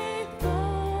 faithful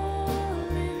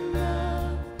in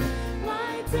love?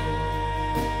 My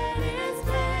debt is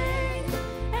paid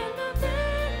and the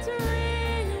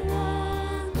victory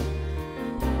won.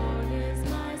 The Lord is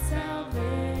my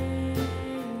salvation.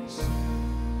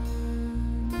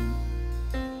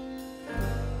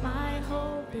 My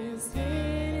hope is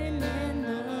hidden in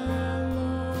the Lord.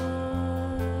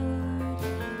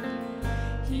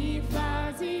 He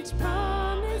flowers each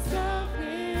promise of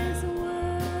His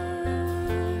word.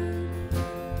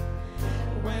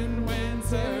 When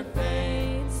winter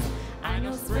fades, I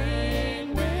know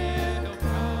spring will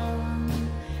come.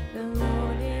 The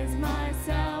Lord is my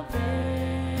salvation.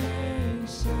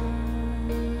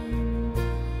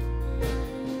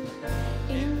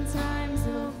 In times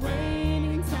of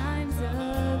waiting, times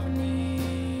of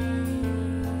need,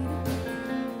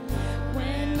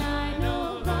 when I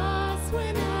know lost,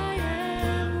 when I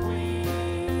am weak,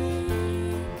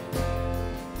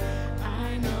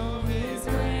 I know His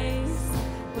grace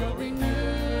will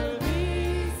renew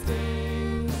these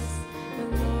days.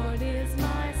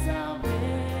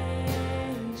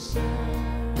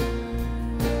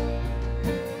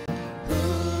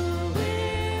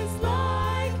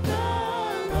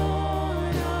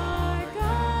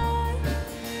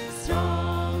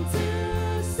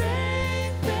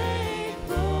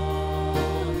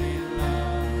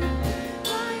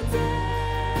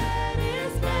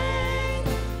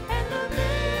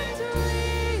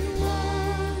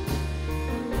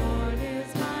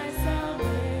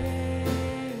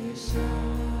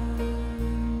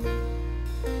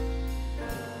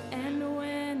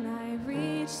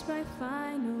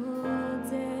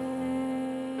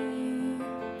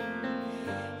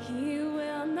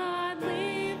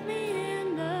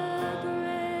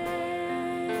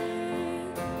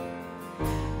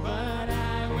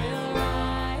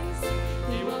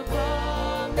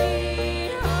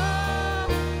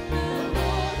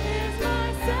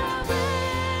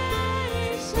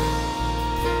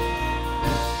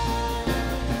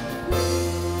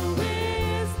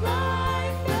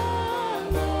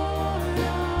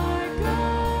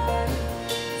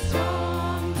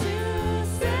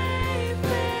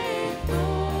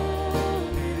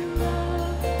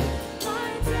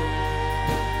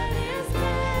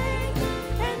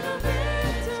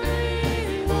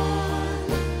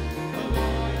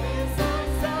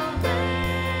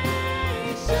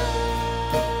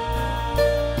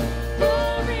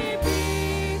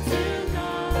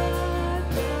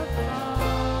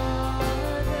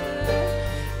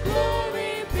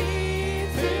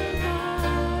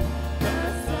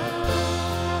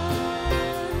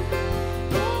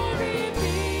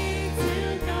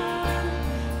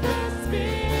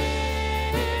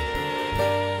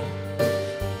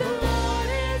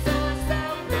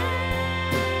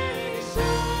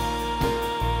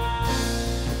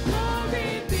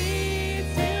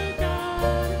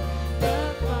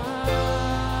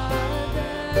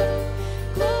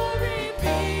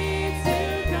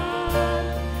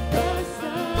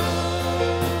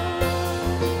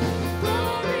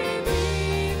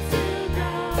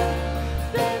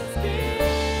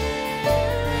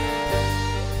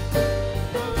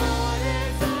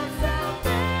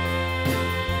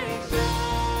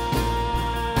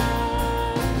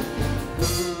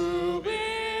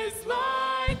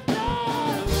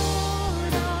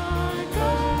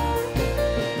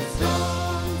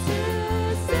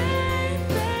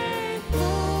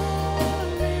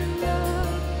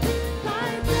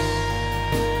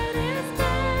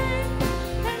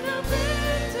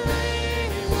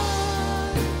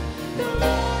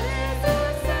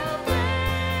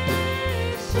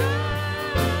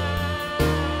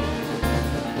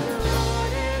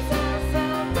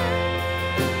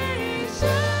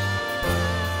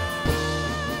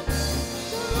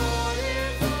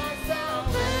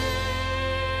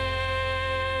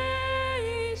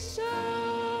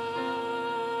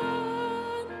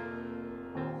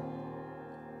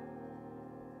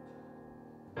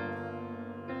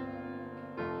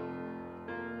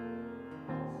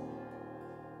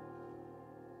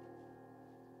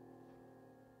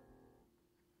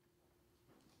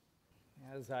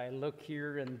 As I look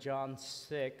here in John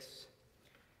 6,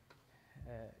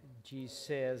 Jesus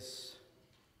says,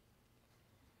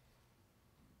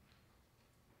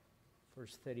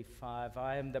 verse 35,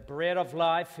 I am the bread of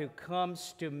life. Who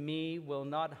comes to me will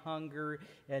not hunger,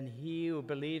 and he who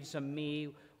believes in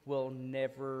me will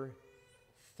never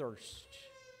thirst.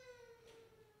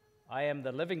 I am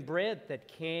the living bread that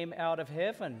came out of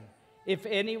heaven. If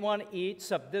anyone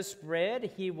eats of this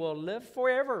bread, he will live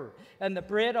forever. And the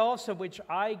bread also which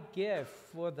I give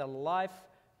for the life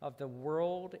of the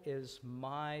world is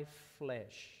my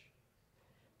flesh.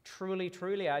 Truly,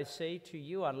 truly, I say to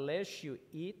you, unless you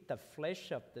eat the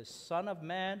flesh of the Son of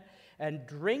Man and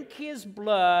drink his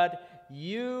blood,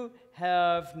 you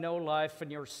have no life in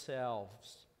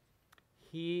yourselves.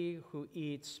 He who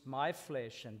eats my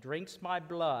flesh and drinks my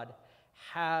blood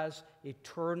has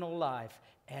eternal life,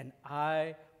 and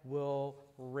I will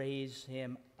raise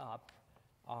him up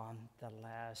on the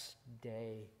last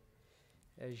day.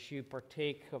 As you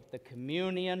partake of the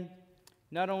communion,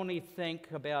 not only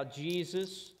think about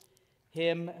Jesus,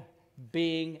 him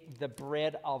being the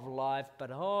bread of life,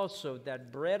 but also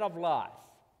that bread of life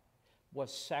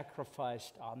was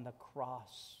sacrificed on the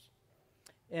cross.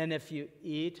 And if you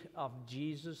eat of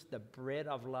Jesus, the bread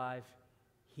of life,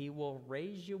 he will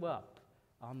raise you up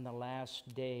on the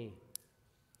last day.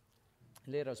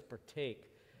 Let us partake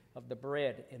of the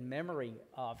bread in memory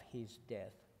of his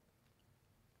death.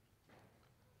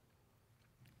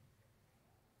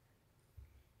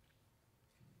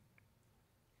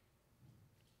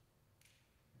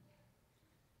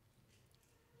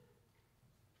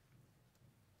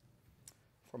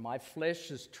 For my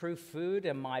flesh is true food,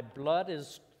 and my blood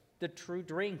is the true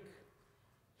drink.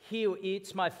 He who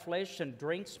eats my flesh and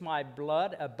drinks my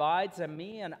blood abides in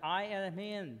me, and I am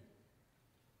in.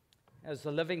 As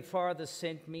the living Father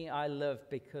sent me, I live,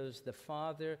 because the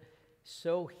Father,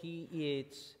 so he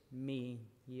eats me,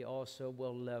 he also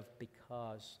will live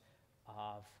because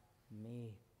of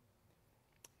me.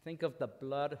 Think of the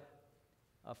blood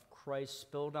of Christ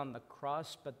spilled on the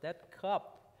cross, but that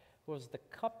cup was the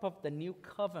cup of the new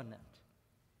covenant.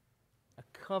 A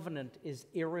covenant is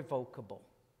irrevocable.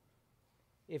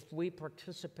 If we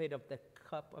participate of the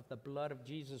cup of the blood of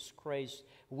Jesus Christ,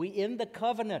 we in the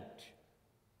covenant.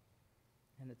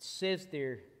 And it says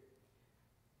there,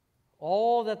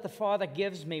 all that the Father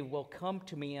gives me will come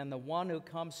to me, and the one who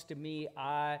comes to me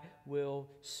I will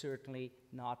certainly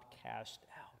not cast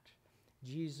out.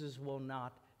 Jesus will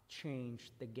not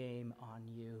change the game on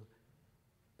you.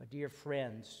 But dear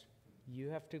friends, you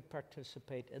have to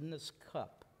participate in this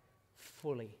cup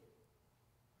fully.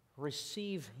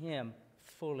 Receive him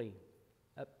fully.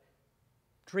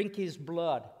 Drink his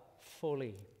blood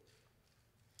fully.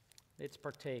 Let's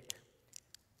partake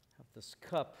of this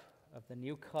cup of the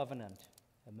new covenant,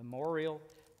 a memorial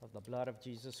of the blood of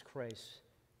Jesus Christ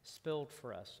spilled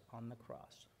for us on the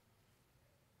cross.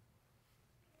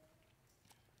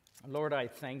 Lord, I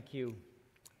thank you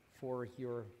for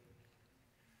your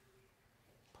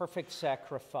perfect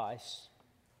sacrifice.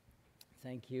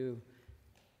 Thank you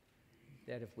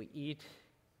that if we eat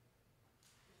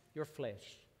your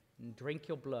flesh and drink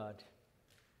your blood,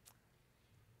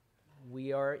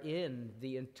 we are in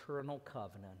the eternal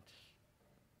covenant.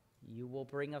 You will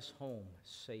bring us home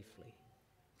safely.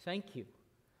 Thank you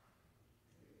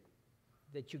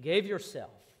that you gave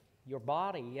yourself, your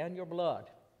body and your blood,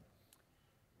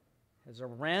 as a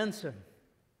ransom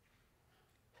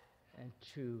and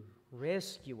to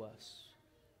rescue us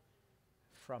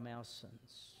from our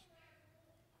sins.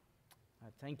 I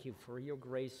thank you for your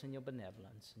grace and your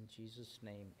benevolence. In Jesus'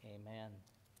 name, amen.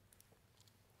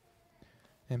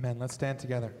 Amen. Let's stand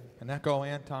together and echo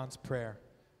Anton's prayer,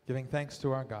 giving thanks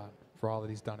to our God for all that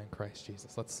he's done in Christ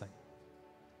Jesus. Let's sing.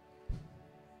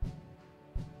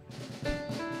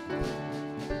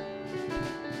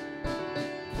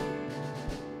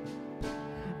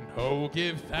 Oh,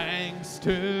 give thanks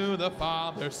to the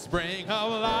Father, spring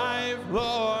of life,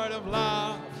 Lord of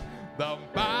love, the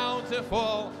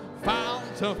bountiful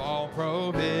fount of all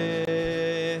provision.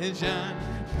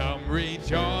 Come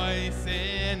rejoice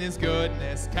in his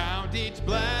goodness, count each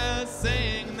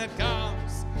blessing that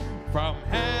comes from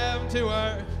heaven to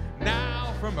earth,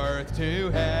 now from earth to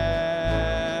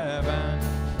heaven.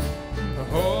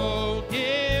 Oh,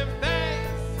 give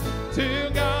thanks to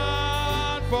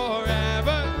God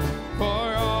forever,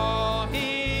 for all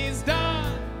he's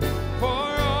done,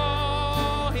 for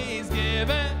all he's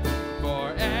given,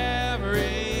 for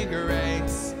every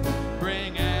grace.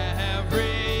 Bring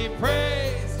every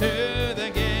praise to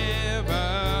the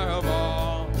giver of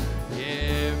all.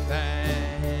 Give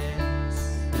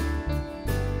thanks.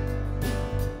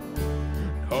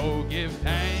 Oh, give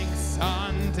thanks on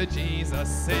to Jesus,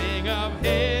 sing of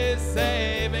his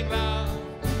saving love,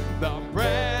 the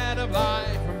bread of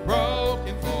life and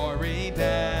broken for redemption.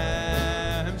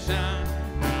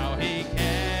 How he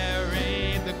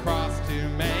carried the cross to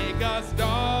make us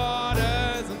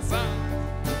daughters and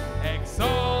sons,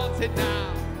 exalted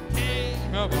now,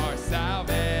 King of our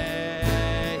salvation.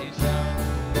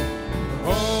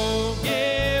 Oh,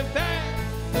 give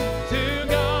thanks to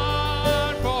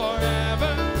God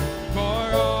forever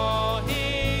for all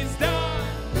he's done,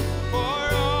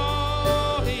 for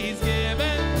all he's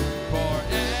given, for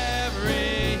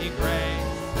every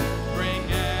grace.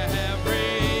 Bring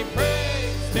every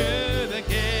praise to the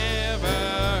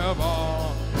giver of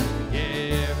all.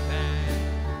 Give thanks.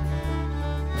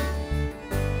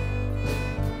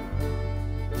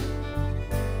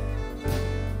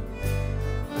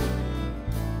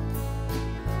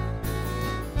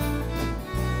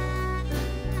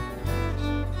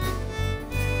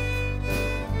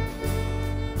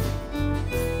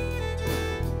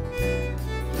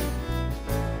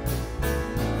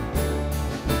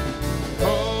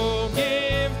 Oh,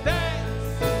 give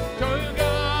thanks to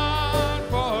God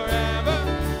forever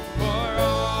for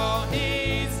all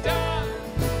he's done,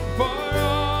 for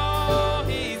all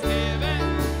he's given,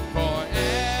 for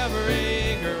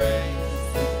every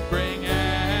grace. Bring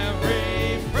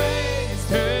every praise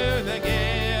to the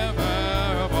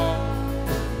giver of all.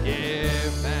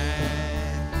 Give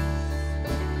thanks.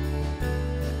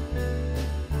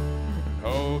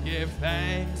 Oh, give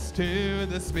thanks to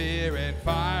the Spirit,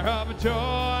 fire of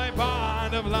joy,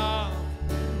 bond of love.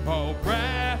 Oh,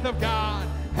 breath of God,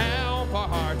 help our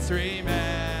hearts remember.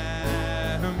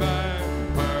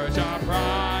 Purge our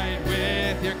pride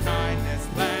with your kindness.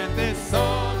 Plant this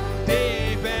song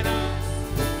deep in us.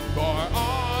 For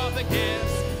all the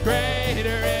gifts,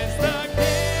 greater is the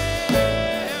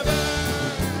giver.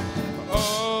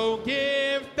 Oh,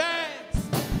 give thanks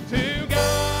to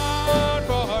God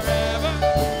forever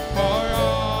for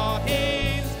all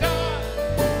he's done,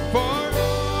 for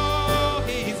all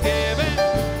he's given,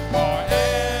 for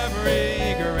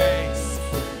every grace.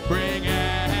 Bring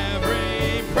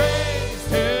every praise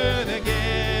to the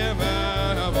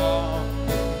giver of all.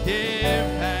 Give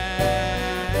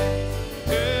thanks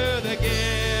to the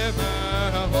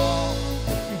giver of all.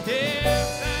 Give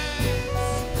thanks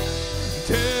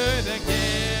to the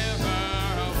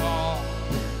giver of all.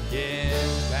 Give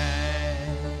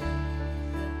thanks.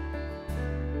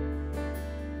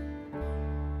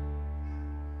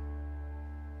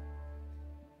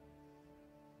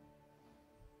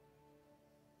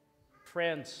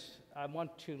 Friends, I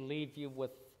want to leave you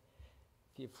with,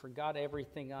 if you forgot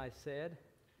everything I said,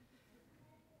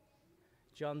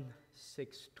 John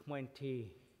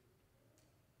 6:20.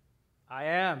 I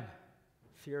am,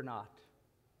 fear not.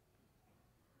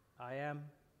 I am,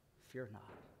 fear not.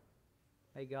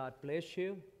 May God bless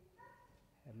you,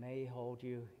 and may he hold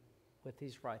you with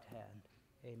his right hand.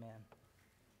 Amen.